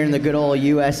 Keeping it here in the good old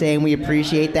USA, and we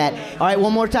appreciate that. All right,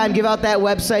 one more time, give out that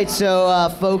website so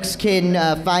folks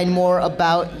can find more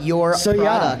about your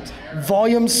product. Yeah,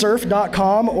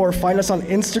 volumesurf.com, or find us on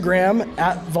Instagram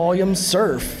at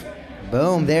volumesurf.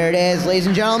 Boom, there it is. Ladies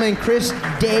and gentlemen, Chris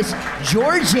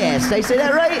Desgeorges. Did I say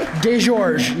that right?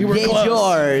 Desgeorges. You were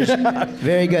close.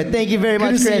 Very good. Thank you very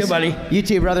much, Chris. Good to see you, buddy. You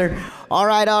too, brother. All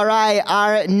right.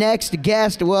 Our next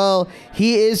guest, well,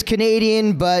 he is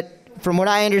Canadian, but from what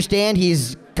I understand,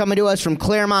 he's coming to us from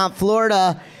Claremont,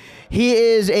 Florida. He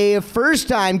is a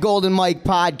first-time Golden Mike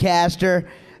podcaster.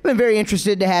 I've been very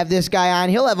interested to have this guy on.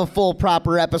 He'll have a full,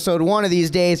 proper episode one of these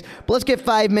days. But let's get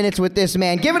 5 minutes with this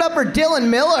man. Give it up for Dylan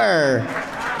Miller.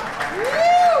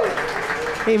 Woo!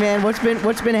 Hey man, what's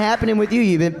been happening with you?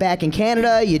 You've been back in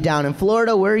Canada, you down in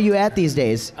Florida. Where are you at these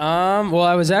days? Well,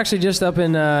 I was actually just up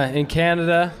in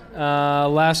Canada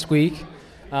last week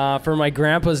for my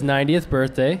grandpa's 90th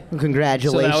birthday.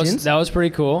 Congratulations. So that was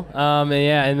pretty cool.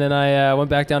 And then I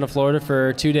went back down to Florida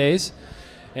for 2 days,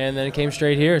 and then came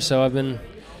straight here. So I've been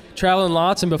traveling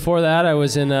lots, and before that I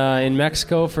was in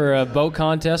Mexico for a boat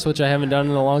contest, which I haven't done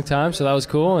in a long time. So that was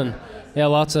cool, and yeah,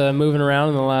 lots of moving around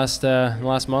in the last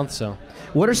month. So.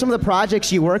 What are some of the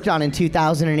projects you worked on in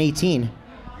 2018?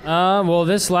 Well,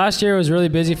 this last year was really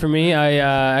busy for me. I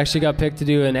actually got picked to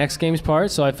do an X Games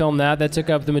part, so I filmed that. That took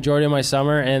up the majority of my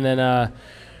summer, and then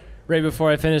right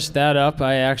before I finished that up,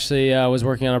 I actually was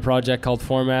working on a project called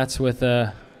Formats with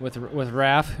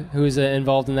Raph, who's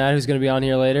involved in that, who's going to be on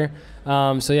here later.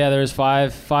 So yeah, there's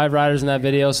five riders in that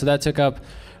video, so that took up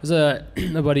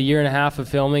about a year and a half of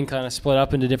filming, kind of split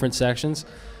up into different sections.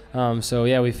 So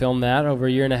yeah, we filmed that over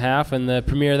a year and a half, and the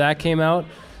premiere of that came out,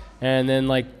 and then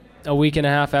like a week and a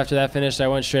half after that finished, I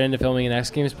went straight into filming an X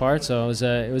Games part. So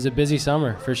it was a busy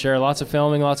summer for sure. Lots of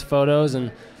filming, lots of photos,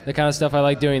 and the kind of stuff I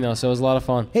like doing though. So it was a lot of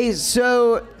fun. Hey,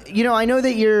 so I know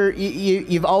that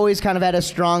you've always kind of had a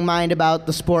strong mind about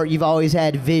the sport. You've always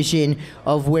had vision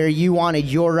of where you wanted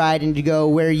your riding to go,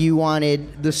 where you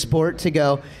wanted the sport to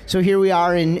go. So here we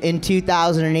are in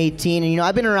 2018, and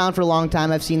I've been around for a long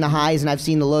time. I've seen the highs and I've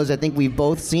seen the lows. I think we've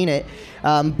both seen it.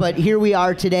 But here we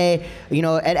are today,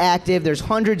 at Active. There's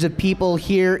hundreds of people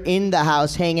here in the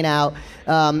house hanging out.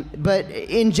 But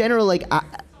in general,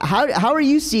 how are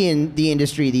you seeing the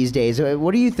industry these days?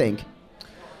 What do you think?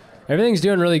 Everything's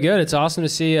doing really good. It's awesome to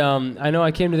see. I know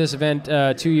I came to this event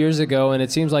 2 years ago, and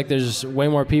it seems like there's way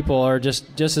more people, or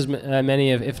just as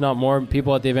many, if not more,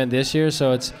 people at the event this year.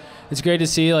 So it's great to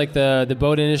see like the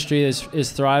boat industry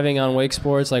is thriving on wake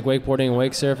sports like wakeboarding and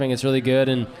wake surfing. It's really good,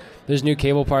 and there's new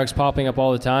cable parks popping up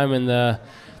all the time, and the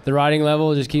riding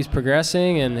level just keeps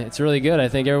progressing, and it's really good. I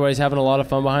think everybody's having a lot of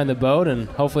fun behind the boat, and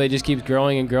hopefully it just keeps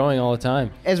growing and growing all the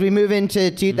time. As we move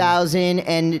into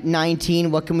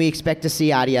 2019, what can we expect to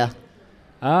see out of you?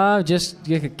 Just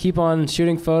keep on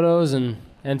shooting photos and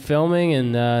filming,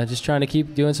 and just trying to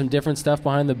keep doing some different stuff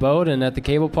behind the boat and at the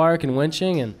cable park and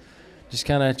winching, and just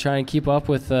kind of try and keep up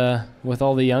with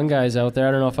all the young guys out there.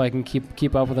 I don't know if I can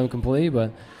keep up with them completely,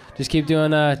 but just keep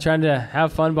doing, trying to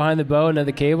have fun behind the boat and at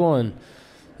the cable, and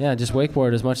yeah, just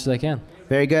wakeboard as much as I can.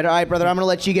 Very good. All right, brother, I'm going to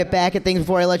let you get back at things.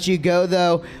 Before I let you go,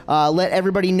 though, let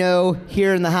everybody know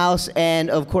here in the house and,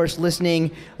 of course,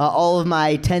 listening, all of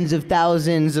my tens of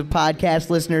thousands of podcast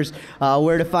listeners,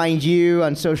 where to find you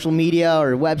on social media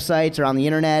or websites or on the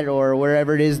internet or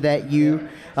wherever it is that you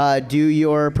do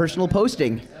your personal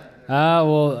posting.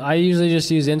 Well, I usually just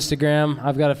use Instagram.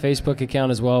 I've got a Facebook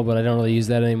account as well, but I don't really use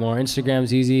that anymore.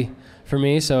 Instagram's easy for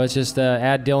me, so it's just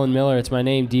at Dylan Miller. It's my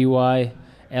name, DYLANMILLER.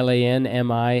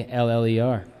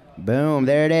 Boom,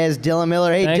 there it is, Dylan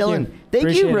Miller. Hey, Dylan.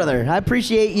 Thank you, brother. I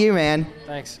appreciate you, man.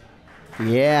 Thanks.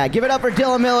 Yeah, give it up for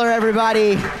Dylan Miller,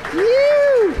 everybody.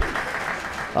 Woo!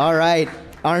 All right,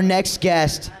 our next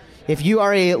guest. If you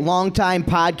are a longtime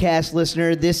podcast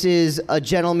listener, this is a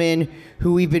gentleman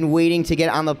who we've been waiting to get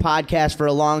on the podcast for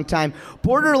a long time.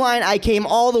 Borderline, I came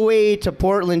all the way to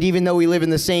Portland, even though we live in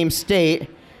the same state,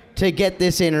 to get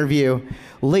this interview.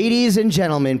 Ladies and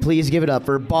gentlemen, please give it up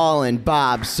for Ballin'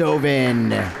 Bob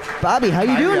Soven. Bobby, how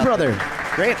you doing, brother?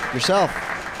 Great. Yourself?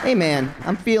 Hey, man,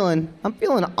 I'm feeling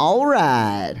all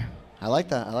right. I like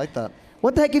that.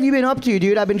 What the heck have you been up to,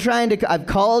 dude? I've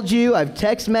called you, I've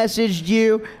text messaged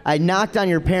you, I knocked on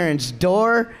your parents'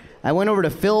 door, I went over to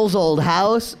Phil's old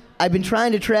house. I've been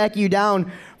trying to track you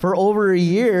down for over a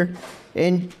year,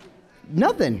 and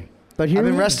nothing. But here I've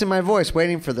been resting my voice,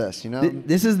 waiting for this,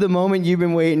 This is the moment you've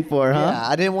been waiting for, huh? Yeah,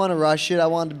 I didn't want to rush it. I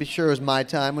wanted to be sure it was my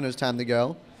time when it was time to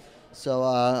go. So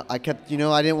I kept,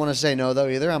 I didn't want to say no, though,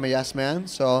 either. I'm a yes man.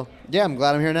 So, yeah, I'm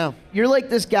glad I'm here now. You're like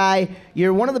this guy.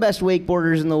 You're one of the best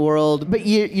wakeboarders in the world, but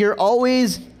you're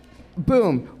always,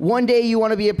 boom, one day you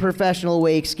want to be a professional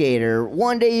wake skater.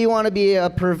 One day you want to be a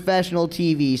professional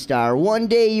TV star. One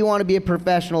day you want to be a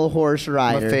professional horse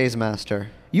rider. I'm a phase master.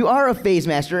 You are a phase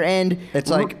master, and it's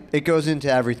like it goes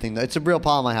into everything. It's a real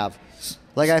problem I have.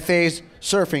 Like I phase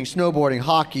surfing, snowboarding,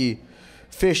 hockey,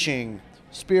 fishing,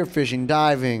 spearfishing,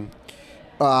 diving,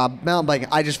 mountain biking.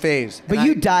 I just phase. But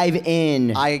you dive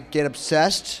in. I get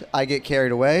obsessed. I get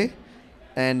carried away,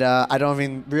 and I don't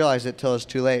even realize it till it's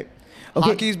too late.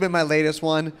 Okay. Hockey's been my latest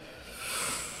one.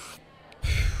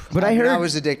 But I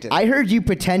was addicted. I heard you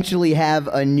potentially have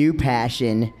a new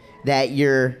passion that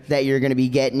you're going to be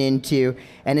getting into,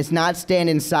 and it's not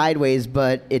standing sideways,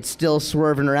 but it's still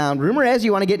swerving around. Rumor has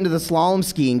you want to get into the slalom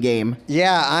skiing game.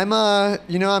 Yeah, I'm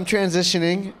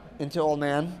transitioning into old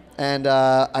man, and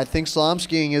I think slalom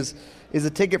skiing is a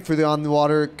ticket for the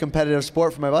on-the-water competitive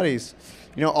sport for my buddies.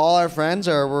 You know, all our friends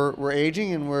we're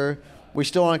aging, and we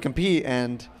still want to compete,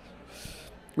 and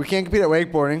we can't compete at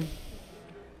wakeboarding.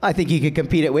 I think you could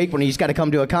compete at wakeboarding. You just got to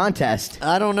come to a contest.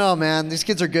 I don't know, man. These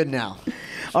kids are good now.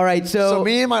 All right, So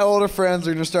me and my older friends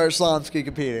are going to start slalom ski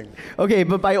competing. Okay,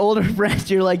 but by older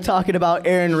friends, you're like talking about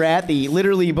Aaron Rathie.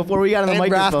 Literally, before we got on the And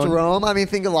microphone. Raph Rome. I mean, I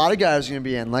think a lot of guys are going to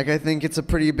be in. Like, I think it's a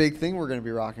pretty big thing we're going to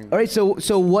be rocking. All right, so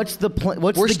what's the plan?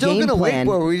 What's We're the still game going to plan?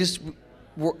 wakeboard.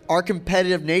 Our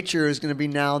competitive nature is going to be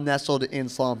now nestled in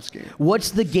slalom skiing.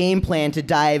 What's the game plan to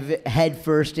dive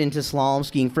headfirst into slalom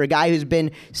skiing for a guy who's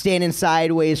been standing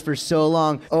sideways for so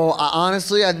long? Oh,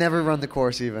 honestly, I've never run the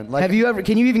course even. Like, Have you ever?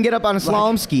 Can you even get up on a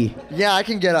slalom ski? Yeah, I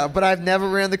can get up, but I've never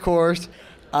ran the course.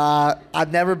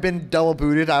 I've never been double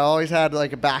booted. I always had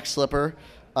like a back slipper.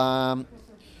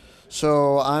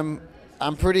 So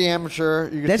I'm pretty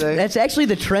amateur, you could say. That's actually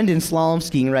the trend in slalom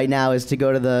skiing right now, is to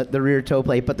go to the rear toe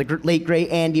plate. But the late great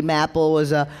Andy Mapple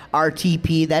was a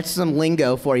RTP. That's some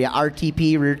lingo for you.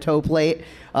 RTP, rear toe plate.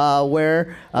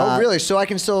 Where? Oh, really? So I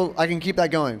can keep that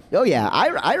going. Oh yeah,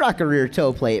 I rock a rear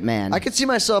toe plate, man. I could see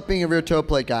myself being a rear toe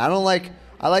plate guy. I like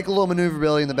a little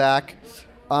maneuverability in the back,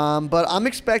 but I'm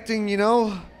expecting, I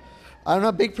don't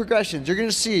know, big progressions. You're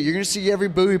gonna see it. You're gonna see every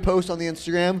buoy post on the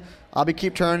Instagram. I'll be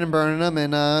keep turning and burning them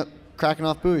and cracking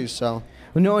off buoys. So,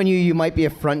 well, knowing you might be a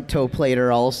front toe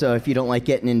plater also. If you don't like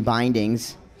getting in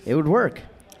bindings, it would work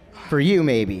for you,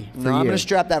 maybe. No, I'm gonna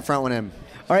strap that front one in.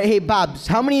 All right, hey Bob,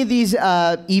 how many of these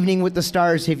Evening with the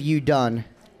Stars have you done?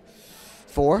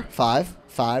 4, 5,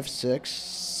 6,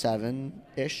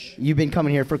 7-ish. You've been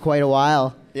coming here for quite a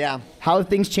while. Yeah. How have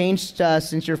things changed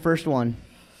since your first one?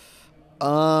 We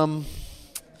kind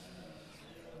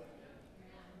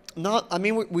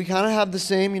of have the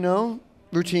same,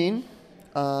 routine,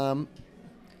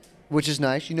 which is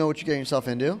nice. You know what you're getting yourself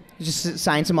into. Just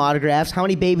sign some autographs. How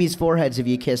many babies' foreheads have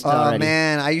you kissed already? Oh,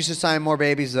 man, I used to sign more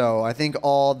babies, though. I think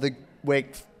all the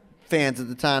Wake fans at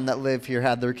the time that live here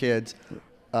had their kids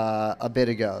a bit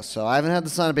ago. So I haven't had to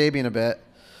sign a baby in a bit.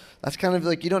 That's kind of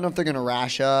like, you don't know if they're going to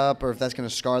rash up or if that's going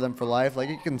to scar them for life. Like,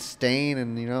 it can stain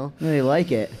and, They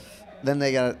like it. Then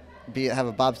they got to have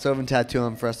a Bob Soven tattoo on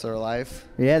them for the rest of their life.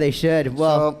 Yeah, they should.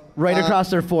 Well, right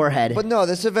across their forehead. But no,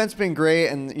 this event's been great,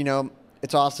 and,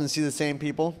 it's awesome to see the same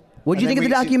people. What did you think of the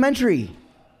documentary?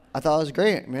 I thought it was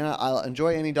great. Man, I'll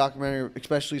enjoy any documentary,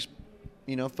 especially,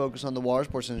 focus on the water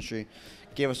sports industry.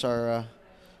 Gave us our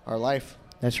life.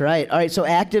 That's right. All right, so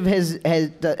Active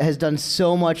has done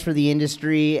so much for the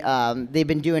industry. They've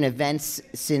been doing events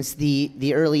since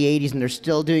the early 80s, and they're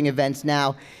still doing events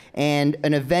now. And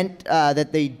an event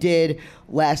that they did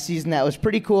last season that was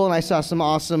pretty cool, and I saw some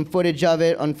awesome footage of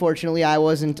it. Unfortunately, I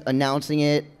wasn't announcing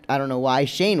it. I don't know why.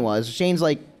 Shane was. Shane's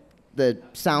like the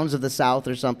Sounds of the South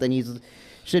or something. He's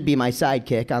should be my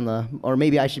sidekick or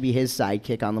maybe I should be his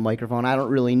sidekick on the microphone. I don't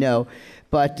really know.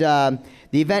 But the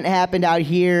event happened out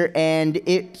here, and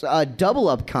it's a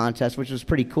double-up contest, which was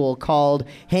pretty cool, called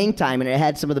Hang Time, and it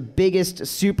had some of the biggest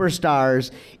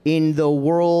superstars in the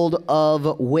world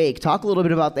of wake. Talk a little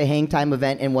bit about the Hang Time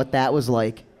event and what that was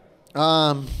like.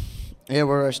 Yeah,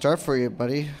 where do I start for you,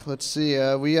 buddy? Let's see.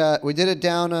 We did it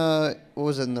down, what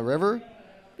was it, in the river?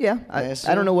 Yeah,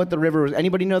 I don't know what the river was.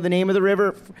 Anybody know the name of the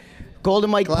river?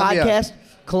 Golden Mike Columbia. Podcast,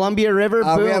 Columbia River,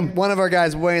 boom. We have one of our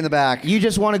guys way in the back. You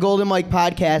just won a Golden Mike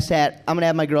Podcast hat. I'm going to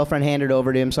have my girlfriend hand it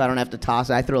over to him so I don't have to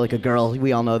toss it. I throw like a girl.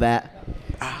 We all know that.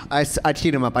 I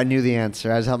teed him up. I knew the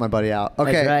answer. I just helped my buddy out.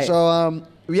 Okay, That's right. So,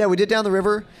 we did down the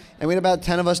river, and we had about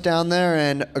 10 of us down there,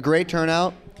 and a great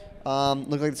turnout.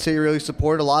 Looked like the city really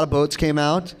supported. A lot of boats came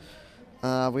out.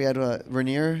 We had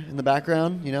Rainier in the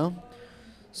background,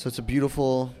 So it's a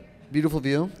beautiful, beautiful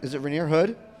view. Is it Rainier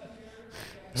Hood?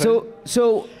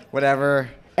 So Whatever.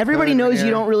 everybody Hood, knows Rainier.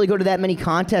 you don't really go to that many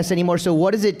contests anymore. So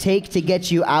what does it take to get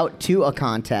you out to a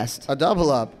contest? A double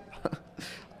up.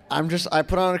 I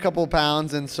put on a couple of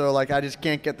pounds, and so I just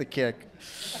can't get the kick.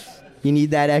 You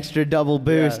need that extra double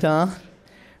boost, huh?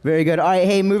 Very good. All right,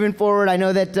 hey, moving forward, I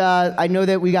know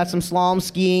that we got some slalom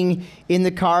skiing in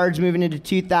the cards moving into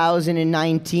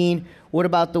 2019. What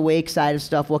about the wake side of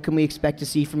stuff? What can we expect to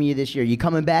see from you this year? You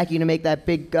coming back? You gonna make that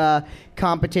big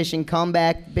competition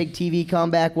comeback, big TV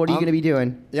comeback? What are you gonna be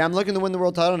doing? Yeah, I'm looking to win the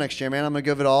world title next year, man. I'm gonna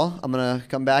give it all. I'm gonna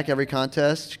come back every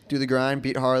contest, do the grind,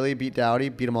 beat Harley, beat Dowdy,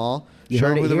 beat them all. You show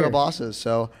heard them it who the here. real boss is.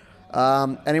 So,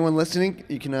 anyone listening,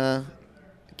 you can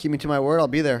keep me to my word. I'll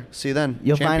be there. See you then.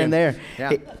 You'll find him there.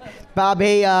 Yeah. Hey, Bob,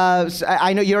 hey,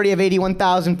 I know you already have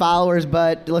 81,000 followers,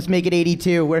 but let's make it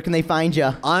 82. Where can they find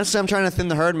you? Honestly, I'm trying to thin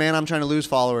the herd, man. I'm trying to lose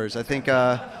followers. I think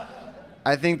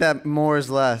I think that more is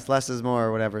less. Less is more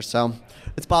or whatever. So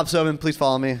it's Bob Soven. Please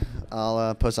follow me.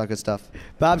 I'll post out good stuff.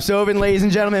 Bob Soven, ladies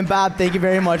and gentlemen. Bob, thank you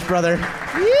very much, brother.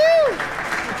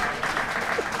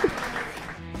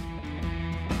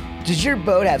 Does your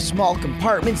boat have small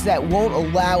compartments that won't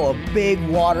allow a big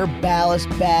water ballast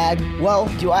bag? Well,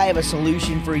 do I have a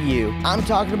solution for you? I'm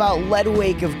talking about Lead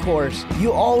Wake, of course.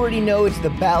 You already know it's the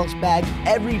ballast bag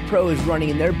every pro is running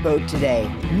in their boat today.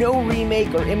 No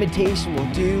remake or imitation will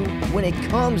do when it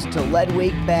comes to Lead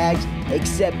Wake bags,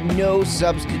 except no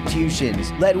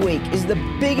substitutions. Lead Wake is the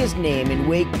biggest name in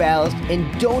wake ballast, and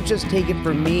don't just take it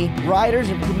from me. Riders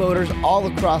and promoters all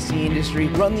across the industry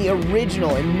run the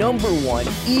original and #1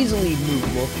 easily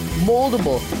movable,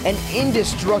 moldable, and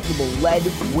indestructible Lead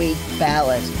Wake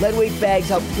ballast. Lead Wake bags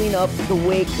help clean up the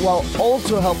wake while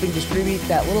also helping distribute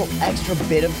that little extra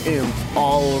bit of oomph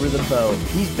all over the boat.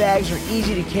 These bags are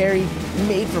easy to carry,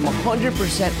 made from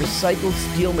 100% recycled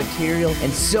steel material,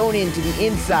 and sewn into the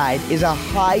inside is a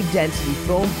high-density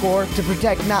foam core to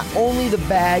protect not only the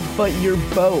bag, but your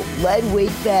boat. Lead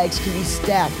Wake bags can be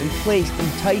stacked and placed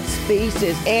in tight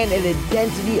spaces and at a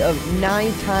density of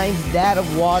 9 times that of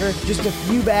water. Just a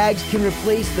few bags can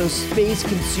replace those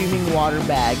space-consuming water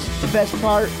bags. The best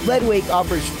part, Lead Wake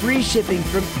offers free shipping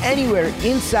from anywhere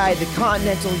inside the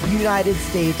continental United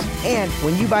States, and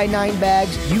when you buy 9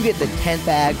 bags, you get the 10th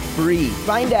bag free.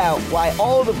 Find out why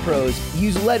all the pros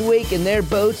use Lead Wake in their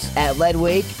boats at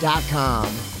leadwake.com.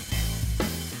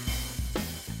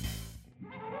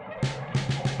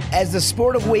 As the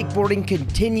sport of wakeboarding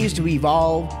continues to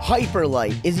evolve,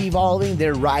 Hyperlite is evolving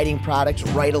their riding products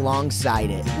right alongside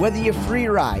it. Whether you free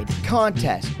ride,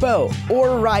 contest, boat,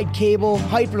 or ride cable,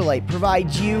 Hyperlite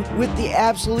provides you with the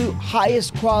absolute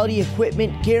highest quality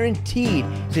equipment guaranteed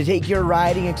to take your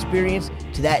riding experience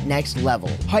to that next level.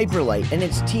 Hyperlite and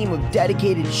its team of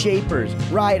dedicated shapers,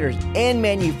 riders, and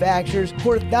manufacturers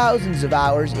pour thousands of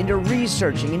hours into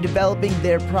researching and developing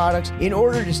their products in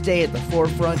order to stay at the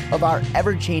forefront of our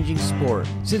ever-changing sport.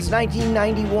 Since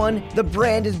 1991, the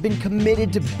brand has been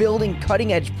committed to building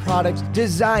cutting-edge products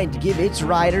designed to give its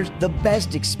riders the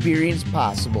best experience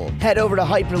possible. Head over to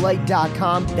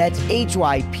hyperlite.com, that's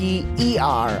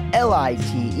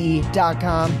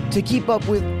hyperlite.com, to keep up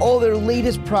with all their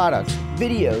latest products,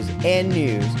 videos, and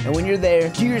news. And when you're there,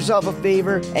 do yourself a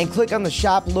favor and click on the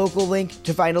Shop Local link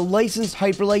to find a licensed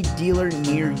Hyperlite dealer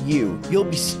near you. You'll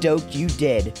be stoked you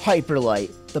did. Hyperlite,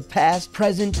 the past,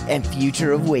 present, and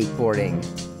future of wakeboarding.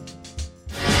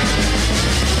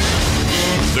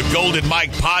 The Golden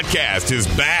Mike Podcast is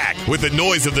back with the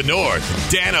noise of the North,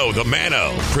 Dano the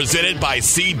Mano, presented by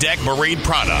Sea Deck Marine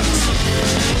Products.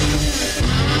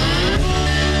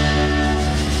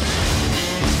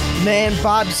 Man,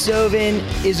 Bob Soven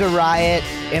is a riot,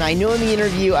 and I know in the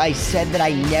interview I said that I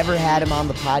never had him on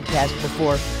the podcast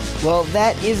before. Well,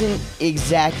 that isn't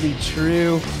exactly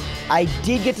true. I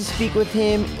did get to speak with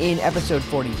him in episode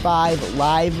 45,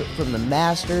 live from the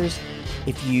Masters.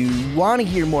 If you want to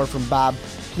hear more from Bob,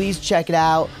 please check it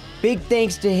out. Big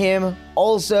thanks to him.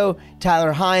 Also,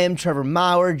 Tyler Higham, Trever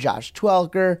Maur, Josh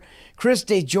Twelker, Chris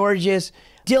Desgeorges,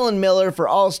 Dylan Miller for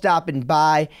all stopping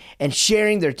by and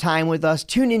sharing their time with us.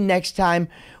 Tune in next time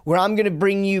where I'm going to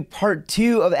bring you part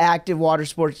 2 of Active Water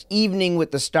Sports Evening with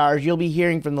the Stars. You'll be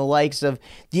hearing from the likes of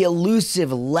the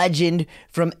elusive legend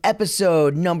from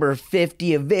episode number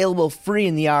 50, available free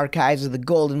in the archives of the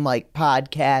Golden Mike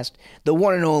Podcast, the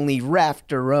one and only Raf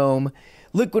Jerome,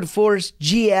 Liquid Force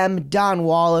GM Don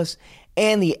Wallace,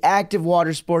 and the Active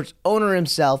Water Sports owner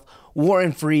himself,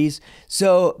 Warren Freeze.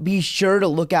 So be sure to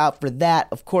look out for that.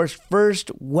 Of course,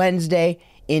 first Wednesday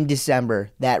in December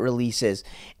that releases.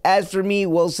 As for me,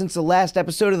 well, since the last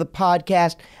episode of the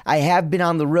podcast, I have been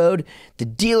on the road. The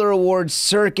Dealer Awards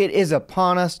circuit is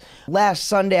upon us. Last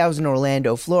Sunday, I was in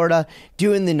Orlando, Florida,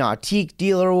 doing the Nautique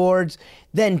Dealer Awards.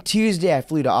 Then Tuesday, I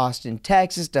flew to Austin,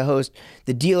 Texas to host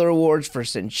the Dealer Awards for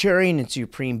Centurion and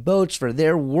Supreme Boats for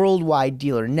their worldwide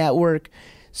dealer network.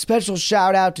 Special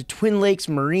shout out to Twin Lakes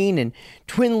Marine in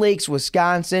Twin Lakes,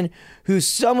 Wisconsin, who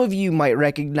some of you might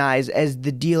recognize as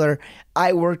the dealer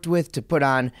I worked with to put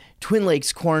on Twin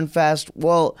Lakes Corn Fest.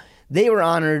 Well, they were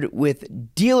honored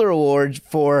with Dealer Awards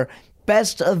for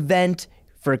Best Event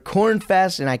for Corn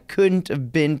Fest, and I couldn't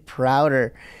have been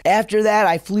prouder. After that,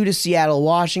 I flew to Seattle,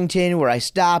 Washington, where I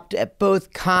stopped at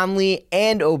both Conley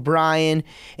and O'Brien,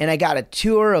 and I got a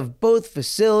tour of both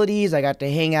facilities. I got to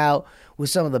hang out with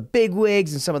some of the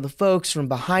bigwigs and some of the folks from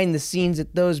behind the scenes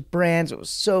at those brands. It was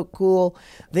so cool.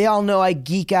 They all know I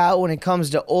geek out when it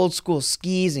comes to old school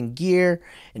skis and gear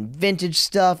and vintage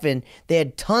stuff, and they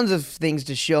had tons of things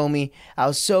to show me. I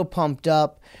was so pumped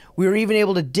up. We were even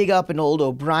able to dig up an old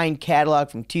O'Brien catalog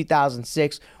from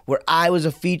 2006 where I was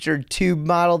a featured tube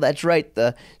model. That's right,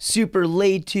 the super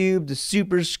lay tube, the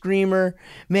super screamer.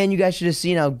 Man, you guys should have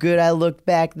seen how good I looked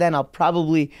back then. I'll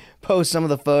probably post some of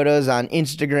the photos on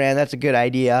Instagram. That's a good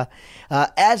idea.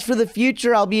 As for the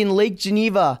future, I'll be in Lake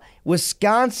Geneva,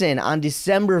 Wisconsin on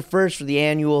December 1st for the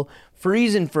annual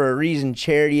Freezing for a Reason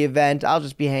charity event. I'll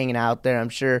just be hanging out there, I'm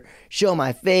sure, show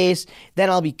my face. Then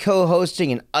I'll be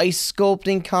co-hosting an ice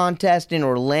sculpting contest in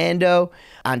Orlando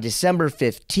on December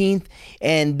 15th.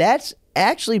 And that's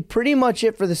actually pretty much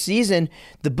it for the season.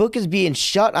 The book is being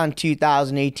shut on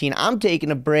 2018. I'm taking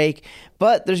a break,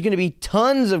 but there's going to be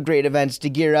tons of great events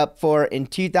to gear up for in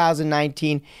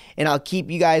 2019, and I'll keep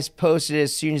you guys posted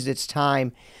as soon as it's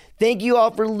time. Thank you all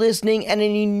for listening, and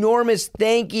an enormous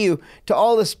thank you to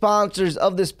all the sponsors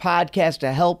of this podcast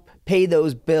to help pay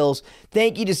those bills.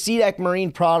 Thank you to SeaDeck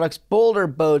Marine Products, Boulder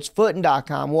Boats,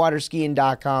 Footin.com,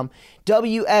 Waterskiing.com,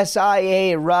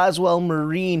 WSIA, Roswell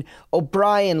Marine,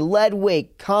 O'Brien,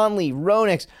 Leadwake, Conley,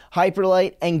 Ronix,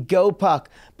 Hyperlight, and GoPuck.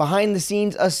 Behind the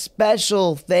scenes, a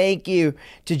special thank you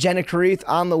to Jenna Caruth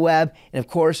on the web, and of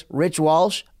course, Rich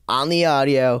Walsh on the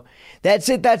audio. That's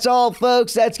it. That's all,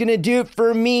 folks. That's going to do it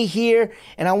for me here.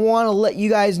 And I want to let you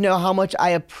guys know how much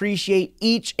I appreciate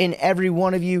each and every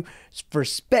one of you for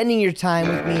spending your time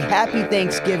with me. Happy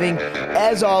Thanksgiving.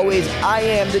 As always, I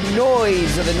am the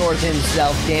noise of the North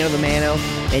himself, Dano the Mano.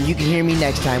 And you can hear me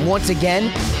next time, once again,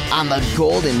 on the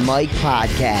Golden Mike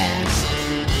Podcast.